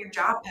need to be in your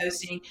job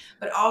posting,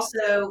 but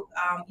also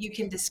you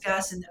can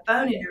discuss in the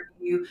phone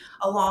interview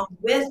along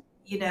with,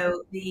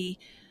 the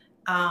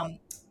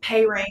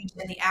pay range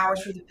and the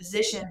hours for the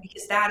position,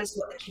 because that is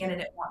what the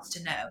candidate wants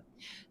to know.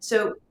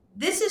 So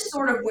this is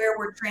sort of where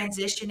we're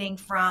transitioning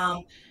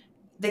from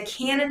the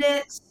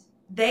candidates.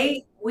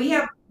 They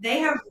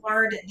have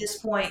learned at this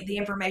point the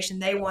information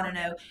they want to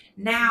know.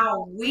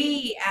 Now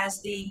we,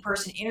 as the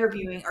person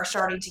interviewing, are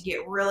starting to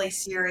get really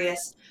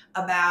serious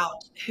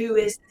about who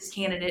is this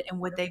candidate and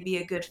would they be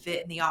a good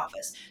fit in the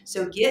office.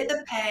 So get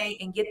the pay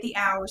and get the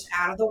hours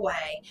out of the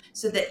way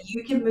so that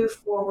you can move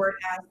forward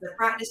as the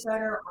practice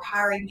owner or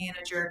hiring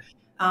manager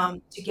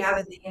to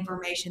gather the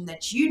information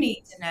that you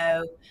need to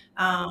know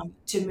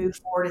to move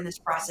forward in this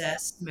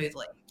process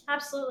smoothly.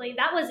 Absolutely.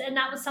 That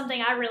was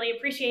something I really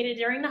appreciated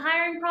during the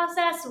hiring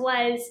process,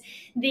 was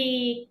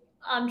the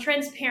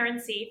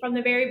transparency from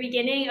the very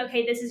beginning.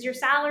 Okay, this is your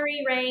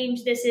salary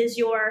range. This is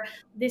your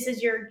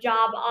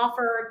job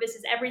offer. This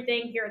is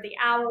everything. Here are the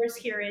hours.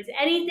 Here is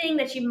anything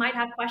that you might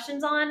have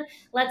questions on.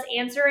 Let's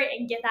answer it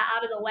and get that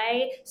out of the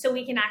way so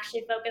we can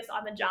actually focus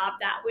on the job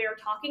that we're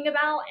talking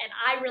about. And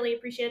I really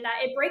appreciated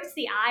that. It breaks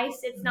the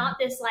ice. It's not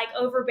this like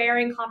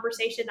overbearing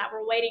conversation that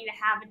we're waiting to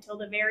have until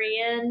the very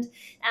end.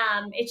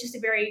 It's just a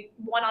very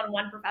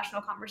one-on-one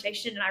professional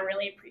conversation, and I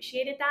really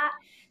appreciated that.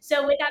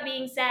 So with that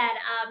being said,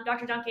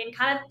 Dr. Duncan,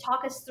 kind of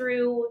talk us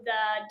through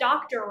the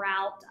doctor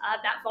route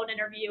of that phone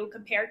interview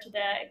compared to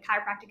the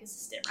chiropractic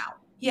assistant route.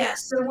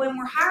 Yes. So when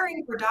we're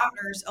hiring for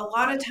doctors, a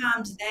lot of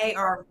times they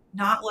are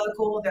not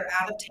local, they're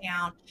out of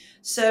town.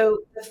 So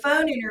the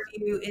phone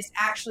interview is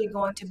actually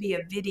going to be a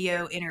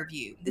video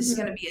interview. This is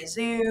going to be a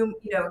Zoom,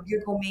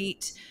 Google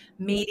Meet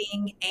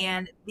meeting,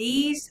 and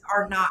these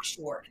are not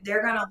short.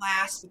 They're going to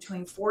last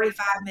between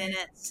 45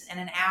 minutes and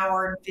an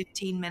hour and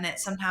 15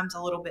 minutes, sometimes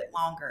a little bit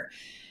longer.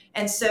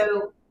 And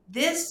so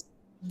this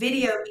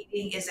video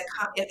meeting is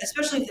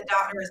especially if the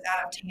doctor is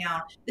out of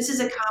town, this is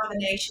a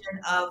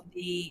combination of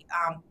the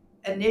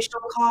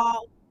initial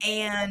call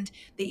and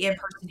the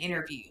in-person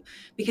interview.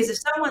 Because if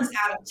someone's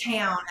out of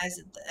town,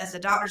 as the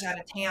doctor's out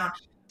of town,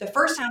 the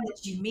first time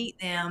that you meet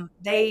them,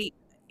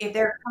 if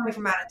they're coming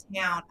from out of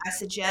town, I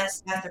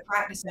suggest as the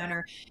practice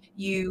owner,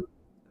 you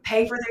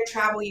pay for their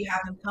travel, you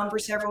have them come for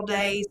several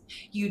days.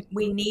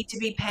 We need to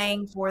be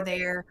paying for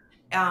their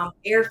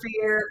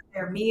airfare,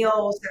 their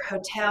meals, their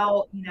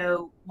hotel,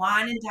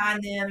 wine and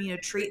dine them,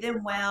 treat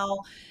them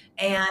well,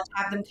 and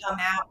have them come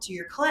out to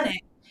your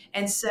clinic.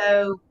 And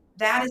so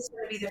that is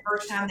going to be the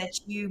first time that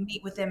you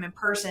meet with them in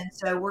person.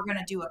 So we're going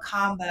to do a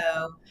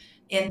combo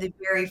in the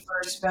very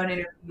first phone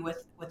interview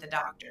with the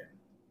doctor.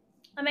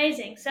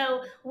 Amazing.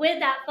 So with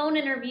that phone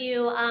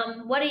interview,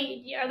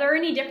 are there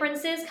any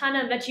differences kind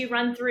of that you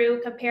run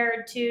through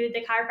compared to the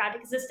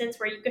chiropractic assistants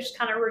where you just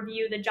kind of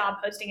review the job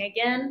posting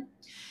again?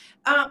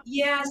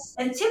 Yes.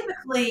 And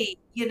typically,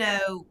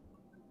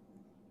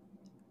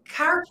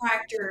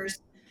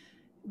 chiropractors,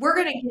 you're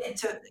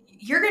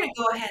going to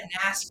go ahead and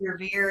ask your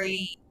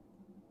very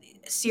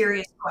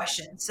serious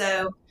questions.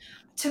 So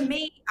to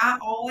me, I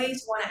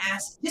always want to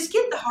just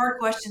get the hard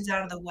questions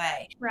out of the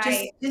way.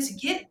 Right. Just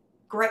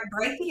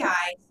break the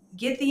ice,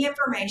 get the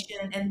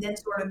information, and then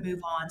sort of move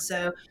on.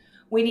 So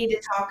we need to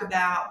talk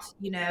about,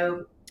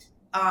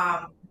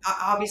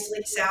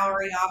 obviously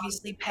salary,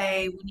 obviously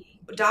pay.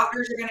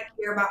 Doctors are going to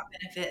care about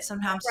benefits.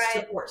 Sometimes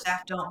support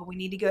staff don't, but we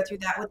need to go through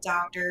that with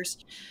doctors.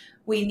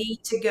 We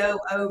need to go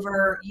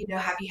over,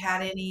 have you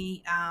had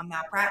any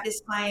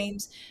malpractice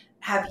claims?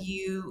 Have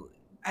you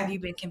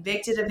been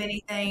convicted of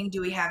anything?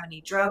 Do we have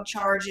any drug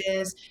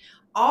charges?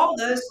 All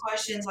those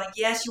questions, like,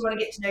 yes, you want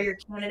to get to know your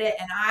candidate.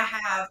 And I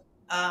have,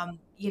 a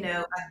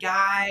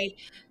guide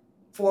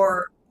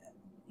for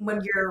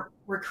when you're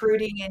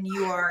recruiting and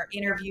you are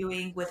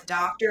interviewing with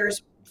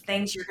doctors,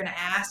 things you're going to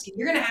ask. And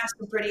you're going to ask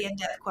some pretty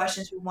in-depth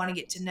questions. We want to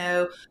get to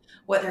know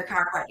what their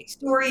chiropractic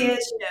story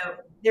is.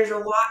 There's a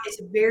lot.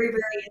 It's very,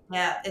 very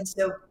in-depth. And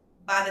so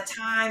by the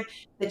time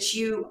that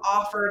you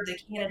offered the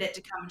candidate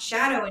to come and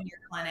shadow in your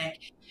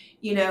clinic,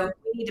 we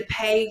need to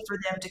pay for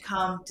them to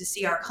come to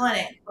see our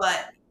clinic,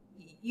 but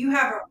you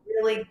have a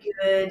really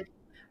good,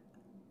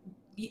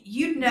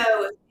 you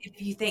know if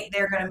you think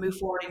they're going to move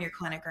forward in your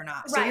clinic or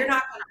not. So Right. you're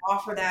not going to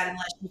offer that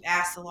unless you've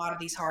asked a lot of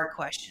these hard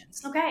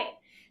questions. Okay.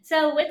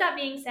 So with that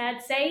being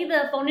said, say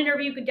the phone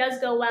interview does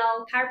go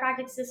well,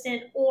 chiropractic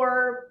assistant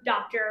or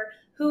doctor,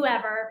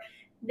 whoever,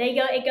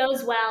 it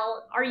goes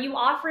well. Are you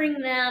offering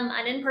them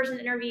an in-person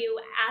interview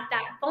at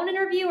that phone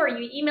interview, or are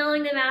you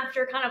emailing them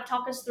after? Kind of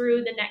talk us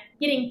through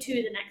getting to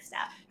the next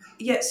step.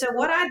 Yeah, so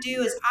what I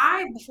do is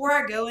before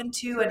I go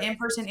into an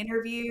in-person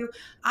interview,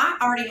 I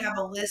already have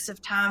a list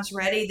of times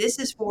ready. This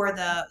is for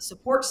the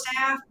support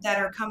staff that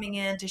are coming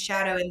in to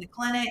shadow in the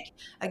clinic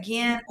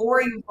again,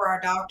 or even for our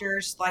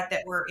doctors like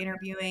that we're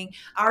interviewing.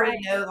 I already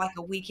know like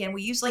a weekend.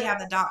 We usually have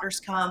the doctors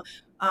come.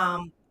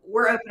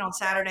 We're open on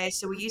Saturdays,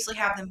 so we usually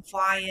have them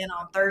fly in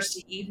on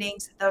Thursday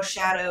evenings. They'll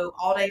shadow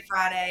all day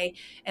Friday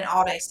and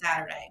all day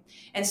Saturday.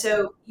 And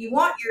so you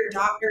want your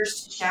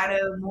doctors to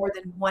shadow more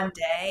than one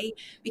day,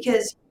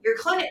 because your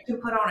clinic can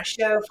put on a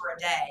show for a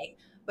day,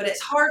 but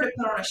it's hard to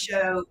put on a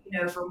show,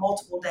 for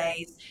multiple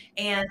days.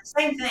 And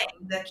same thing,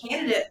 the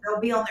candidate, they'll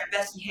be on their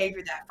best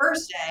behavior that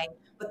first day,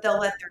 but they'll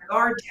let their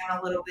guard down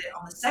a little bit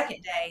on the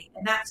second day.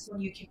 And that's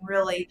when you can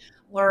really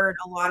learn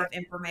a lot of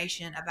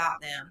information about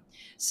them.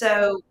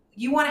 So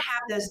you want to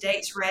have those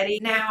dates ready.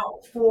 Now,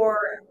 for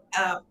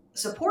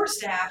support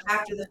staff,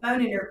 after the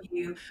phone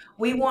interview,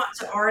 we want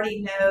to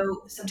already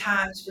know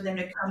sometimes for them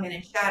to come in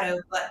and shadow,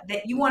 but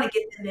that you want to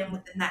get them in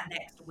within that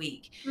next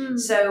week.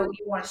 So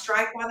you want to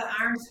strike while the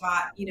iron's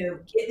hot,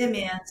 get them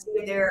in, see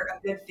if they're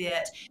a good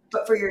fit.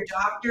 But for your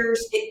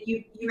doctors,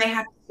 you may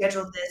have to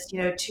schedule this,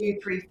 2,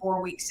 3,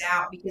 4 weeks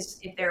out, because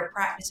if they're a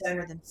practice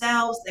owner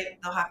themselves,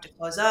 they'll have to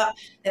close up.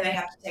 They may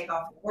have to take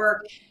off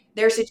work.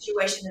 Their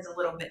situation is a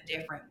little bit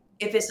different.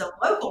 If it's a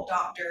local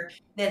doctor,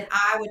 then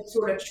I would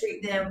sort of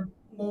treat them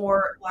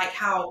more like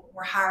how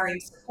we're hiring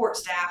support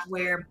staff,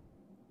 where,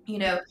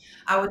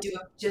 I would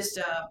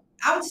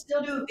I would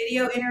still do a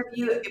video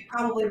interview. It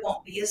probably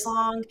won't be as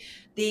long.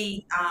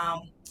 The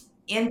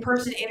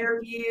in-person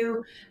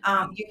interview,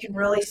 you can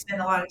really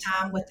spend a lot of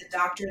time with the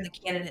doctor and the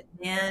candidate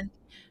then.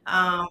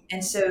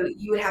 And so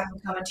you would have them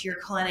come into your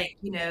clinic,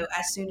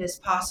 as soon as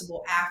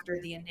possible after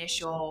the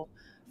initial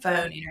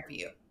phone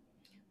interview.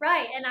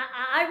 Right. And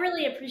I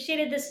really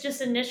appreciated this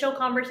just initial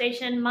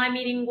conversation. My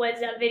meeting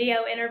was a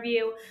video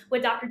interview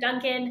with Dr.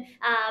 Duncan,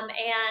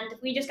 and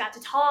we just got to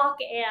talk.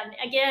 And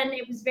again,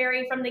 it was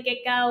very from the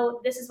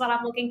get-go, this is what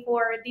I'm looking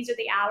for. These are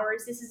the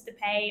hours. This is the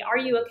pay. Are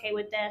you okay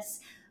with this?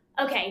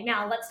 Okay,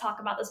 now let's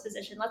talk about this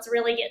position. Let's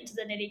really get into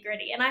the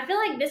nitty-gritty. And I feel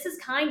like this is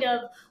kind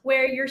of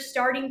where you're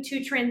starting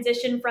to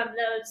transition from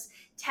those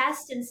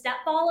test and step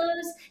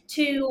follows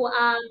to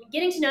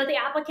getting to know the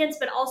applicants,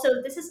 but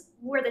also this is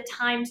where the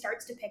time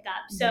starts to pick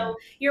up. So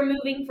you're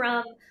moving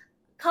from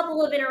a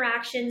couple of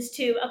interactions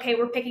to, okay,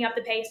 we're picking up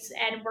the pace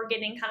and we're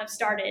getting kind of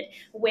started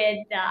with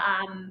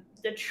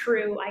the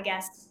true, I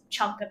guess,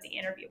 chunk of the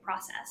interview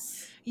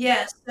process.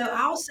 Yes. So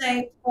I'll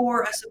say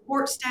for a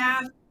support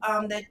staff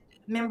that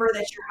member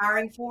that you're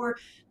hiring for,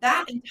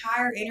 that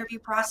entire interview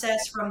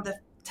process from the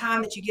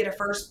time that you get a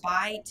first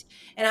bite,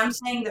 and I'm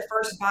saying the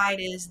first bite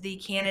is the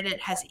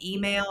candidate has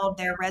emailed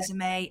their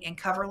resume and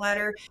cover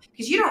letter,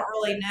 because you don't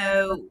really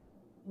know,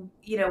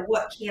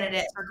 what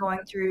candidates are going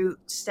through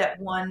step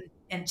 1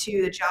 and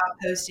 2, the job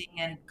posting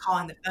and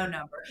calling the phone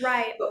number.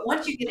 Right. But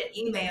once you get an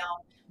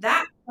email,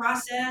 that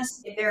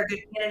process, if they're a good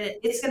candidate,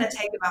 it's going to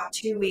take about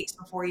 2 weeks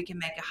before you can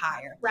make a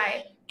hire.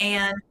 Right.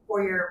 And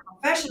for your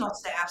professional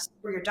staffs,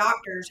 for your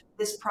doctors,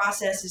 this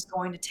process is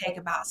going to take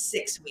about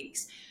 6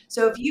 weeks.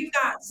 So if you've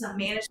got some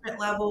management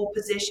level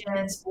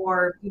positions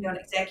or, an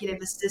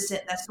executive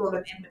assistant that's sort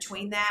of in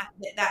between that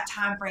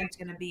time frame is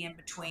going to be in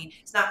between.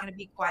 It's not going to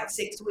be quite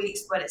 6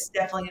 weeks, but it's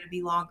definitely going to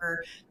be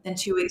longer than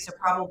 2 weeks, so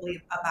probably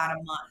about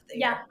a month there.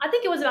 Yeah, I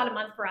think it was about a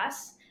month for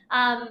us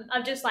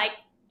of just like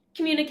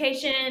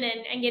communication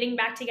and getting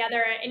back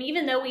together. And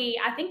even though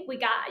I think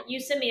you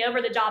sent me over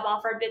the job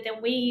offer, but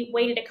then we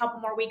waited a couple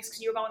more weeks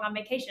because you were going on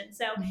vacation.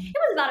 So it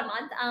was about a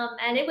month.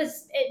 And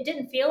it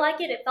didn't feel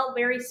like it. It felt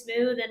very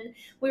smooth, and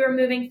we were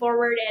moving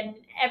forward, and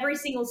every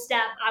single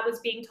step I was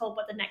being told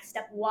what the next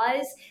step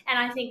was. And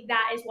I think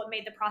that is what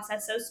made the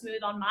process so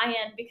smooth on my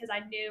end, because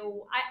I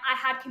knew I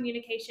had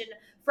communication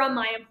from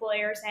my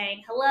employer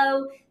saying,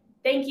 hello,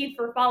 thank you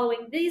for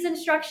following these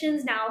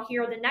instructions. Now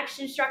here are the next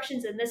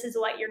instructions, and this is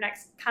what your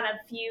next kind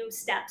of few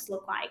steps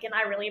look like. And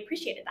I really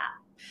appreciated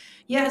that.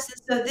 Yes,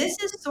 so this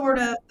is sort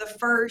of the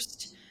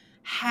first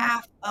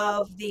half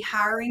of the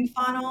hiring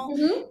funnel,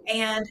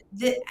 and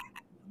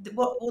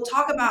we'll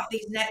talk about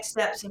these next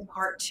steps in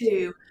part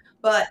 2,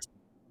 but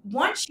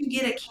once you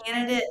get a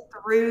candidate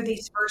through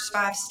these first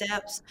 5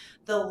 steps,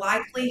 the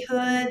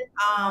likelihood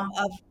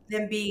of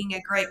them being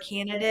a great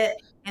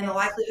candidate and the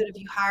likelihood of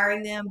you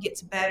hiring them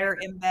gets better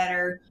and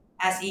better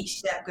as each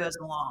step goes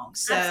along.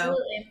 So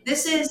Absolutely.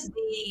 this is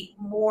the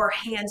more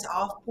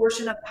hands-off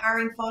portion of the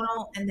hiring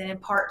funnel. And then in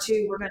part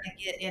 2, we're going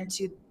to get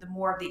into the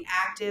more of the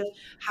active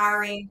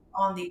hiring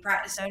on the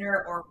practice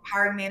owner or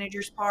hiring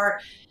manager's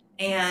part.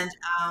 And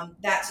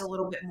that's a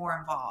little bit more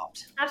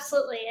involved.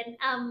 Absolutely.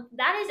 And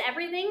that is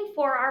everything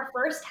for our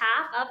first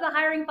half of the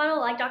hiring funnel.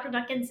 Like Dr.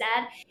 Duncan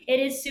said, it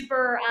is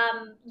super,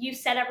 you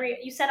set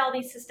all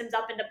these systems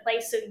up into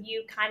place so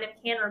you kind of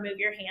can remove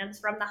your hands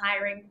from the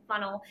hiring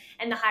funnel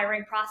and the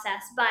hiring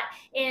process. But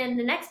in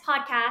the next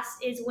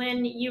podcast is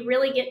when we're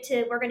going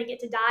to get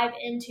to dive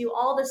into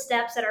all the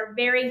steps that are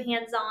very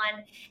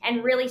hands-on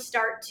and really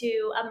start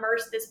to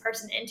immerse this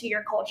person into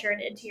your culture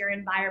and into your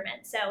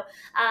environment. So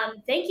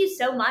thank you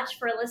so much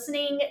for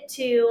listening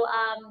to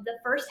the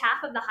first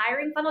half of the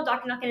hiring funnel.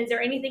 Dr. Duncan, is there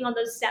anything on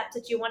those steps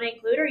that you want to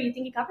include, or you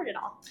think you covered it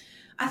all?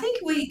 I think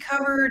we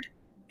covered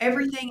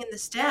everything in the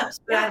steps,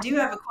 but I do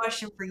have a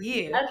question for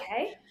you.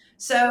 Okay.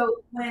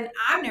 So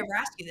I've never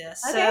asked you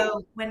this. Okay.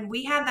 So when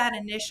we had that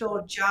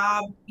initial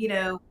job,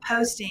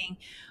 posting,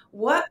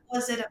 what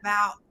was it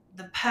about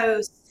the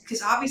post?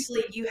 Because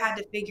obviously you had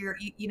to figure,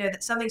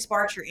 that something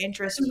sparked your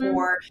interest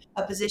for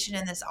a position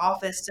in this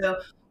office.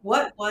 So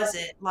what was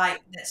it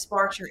like that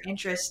sparked your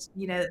interest,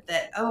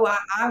 that,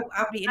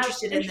 I'll be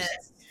interested in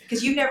this?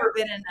 Because you've never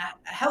been in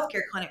a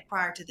healthcare clinic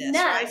prior to this,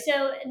 right?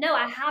 No,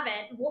 I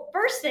haven't. Well,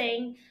 first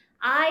thing,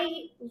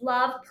 I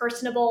love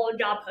personable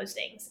job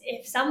postings.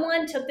 If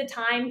someone took the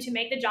time to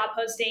make the job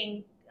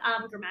posting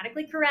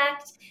grammatically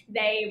correct,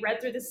 they read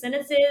through the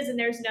sentences and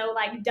there's no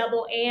like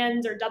double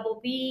ands or double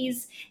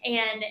these,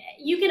 and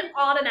you can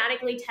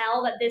automatically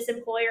tell that this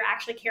employer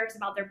actually cares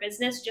about their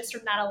business just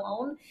from that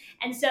alone.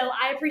 And so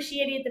I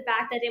appreciated the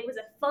fact that it was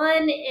a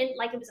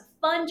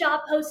fun job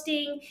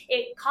posting.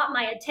 It caught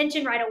my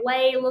attention right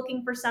away,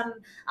 looking for someone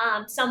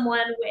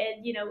with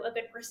a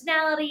good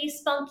personality,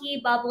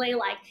 spunky, bubbly,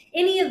 like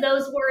any of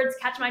those words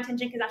catch my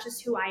attention because that's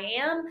just who I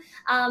am.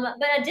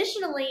 But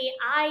additionally,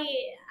 I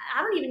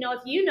don't even know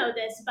if you know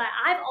this, but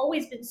I've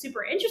always been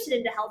super interested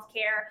into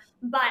healthcare,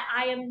 but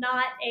I am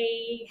not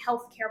a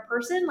healthcare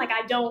person. Like,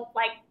 I don't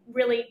like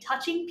really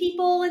touching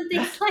people and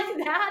things like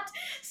that.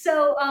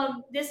 So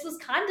this was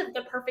kind of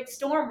the perfect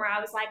storm where I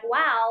was like,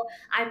 wow,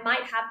 I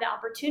might have the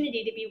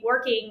opportunity to be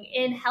working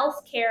in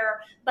healthcare,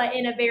 but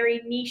in a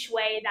very niche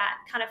way that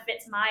kind of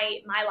fits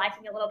my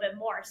liking a little bit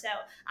more. So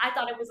I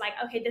thought it was like,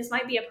 okay, this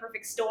might be a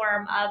perfect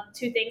storm of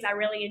two things I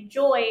really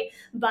enjoy,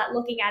 but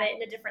looking at it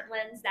in a different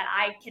lens that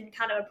I can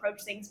kind of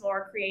approach things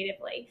more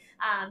creatively.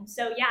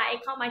 So yeah,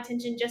 it caught my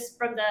attention just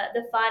from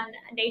the fun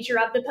nature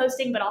of the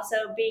posting, but also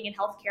being in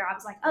healthcare. I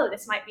was like, oh,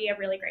 this might be a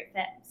really great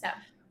fit. So.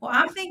 Well,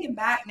 I'm thinking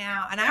back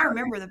now, and I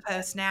remember the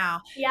post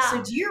now. Yeah.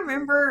 So do you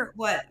remember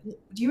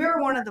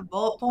one of the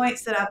bullet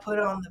points that I put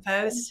on the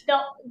post?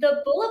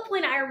 The bullet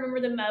point I remember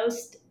the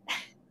most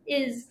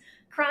is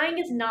crying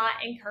is not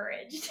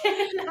encouraged.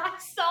 And I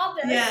saw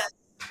this. Yes.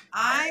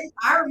 I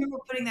remember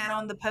putting that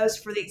on the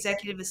post for the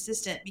executive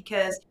assistant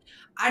because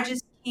I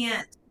just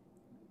can't.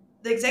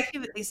 The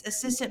executive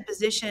assistant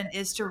position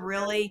is to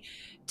really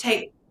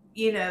take,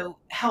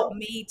 help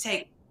me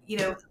take,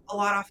 a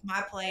lot off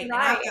my plate. Right. And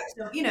I've got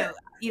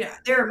some,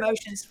 there are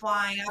emotions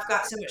flying. I've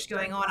got so much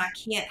going on. I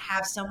can't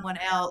have someone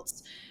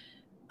else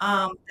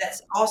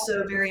that's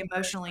also very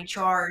emotionally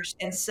charged.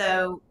 And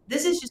so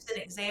this is just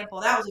an example.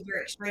 That was a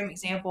very extreme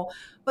example.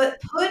 But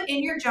put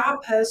in your job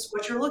post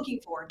what you're looking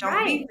for.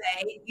 Don't be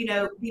vague.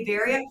 Be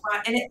very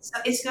upfront. And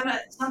it's gonna.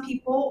 Some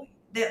people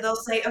they'll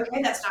say,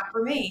 okay, that's not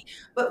for me.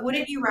 But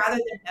wouldn't you rather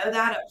them know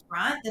that up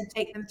front than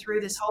take them through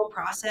this whole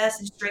process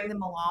and string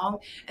them along,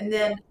 and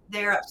then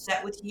they're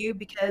upset with you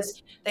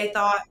because they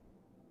thought,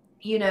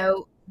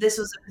 this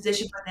was a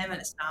position for them and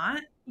it's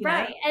not?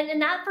 Right.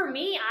 And that for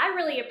me, I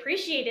really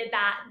appreciated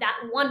that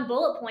one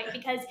bullet point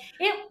because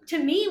it to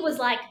me was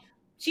like,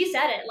 she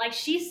said it, like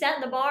she set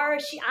the bar.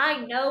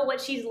 I know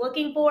what she's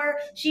looking for.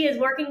 She is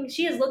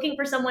looking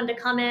for someone to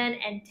come in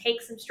and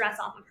take some stress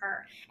off of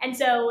her. And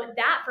so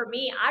that for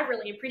me, I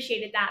really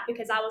appreciated that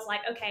because I was like,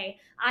 okay,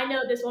 I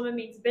know this woman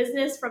means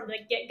business from the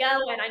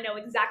get-go and I know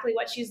exactly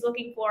what she's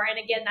looking for. And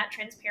again, that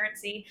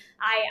transparency,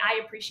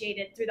 I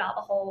appreciated throughout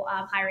the whole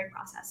hiring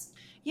process.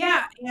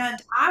 Yeah,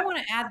 and I want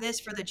to add this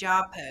for the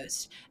job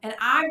post. And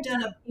I've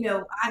done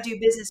I do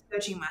business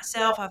coaching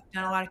myself. I've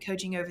done a lot of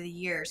coaching over the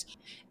years.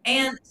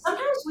 And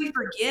sometimes we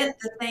forget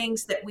the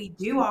things that we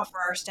do offer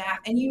our staff,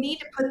 and you need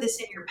to put this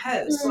in your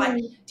post. Like,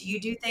 do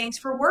you do things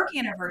for work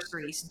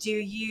anniversaries? Do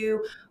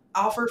you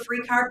offer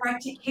free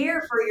chiropractic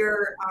care for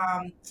your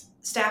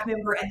staff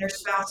member and their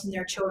spouse and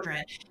their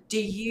children?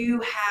 Do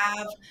you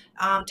have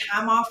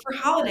time off for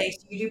holidays?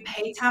 Do you do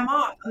paid time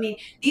off? I mean,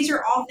 these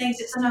are all things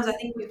that sometimes I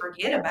think we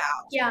forget about.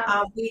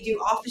 Yeah. We do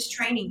office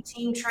training,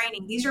 team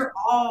training. These are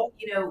all,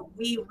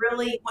 we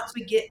really, once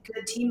we get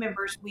good team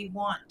members, we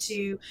want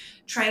to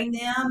train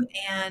them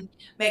and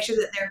make sure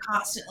that they're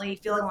constantly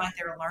feeling like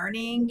they're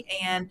learning.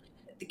 And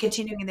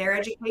continuing their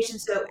education.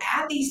 So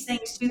add these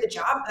things to the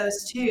job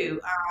post too.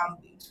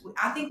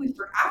 I think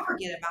I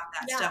forget about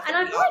that stuff. And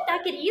I feel like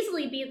that could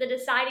easily be the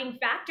deciding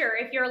factor.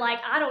 If you're like,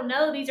 I don't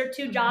know, these are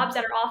two jobs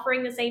that are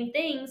offering the same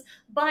things,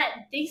 but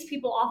these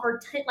people offer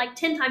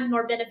 10 times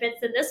more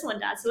benefits than this one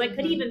does. So it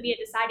could even be a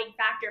deciding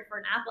factor for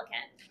an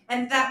applicant.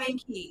 And that being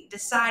key,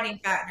 deciding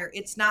factor.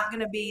 It's not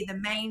going to be the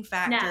main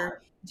factor. No.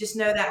 Just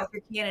know that with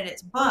your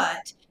candidates.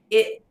 But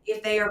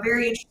if they are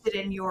very interested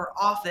in your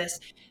office,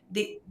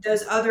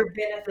 those other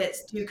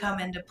benefits do come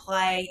into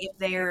play if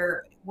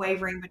they're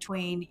wavering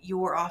between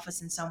your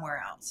office and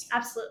somewhere else.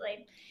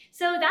 Absolutely.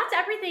 So that's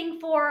everything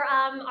for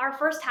our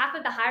first half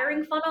of the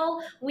hiring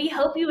funnel. We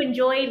hope you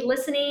enjoyed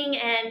listening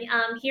and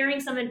hearing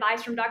some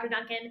advice from Dr.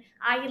 Duncan.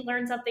 I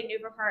learn something new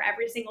from her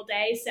every single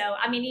day. So,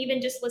 I mean,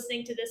 even just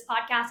listening to this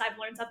podcast, I've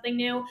learned something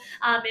new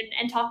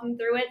and talking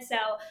through it. So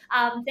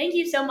thank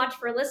you so much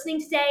for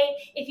listening today.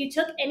 If you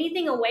took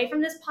anything away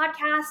from this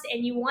podcast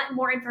and you want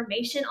more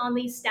information on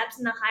these steps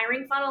in the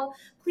hiring funnel,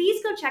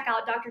 please go check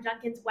out Dr.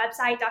 Duncan's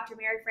website,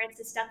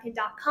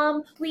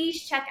 drmaryfrancesduncan.com.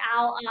 Please check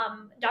out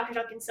Dr.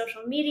 Duncan's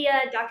social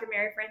media, Dr.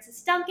 Mary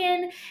Frances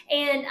Duncan,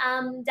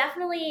 and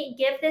definitely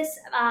give this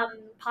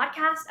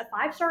podcast a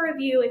 5-star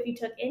review if you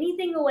took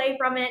anything away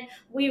from it.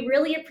 We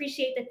really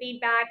appreciate the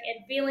feedback,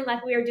 and feeling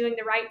like we are doing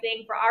the right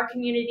thing for our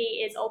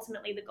community is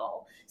ultimately the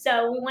goal.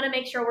 So we want to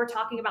make sure we're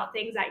talking about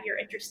things that you're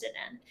interested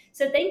in.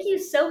 So thank you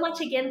so much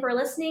again for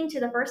listening to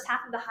the first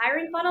half of the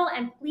hiring funnel,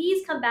 and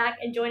please come back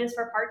and join us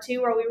for part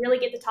 2, where we really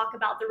get to talk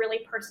about the really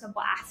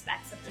personable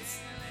aspects of this.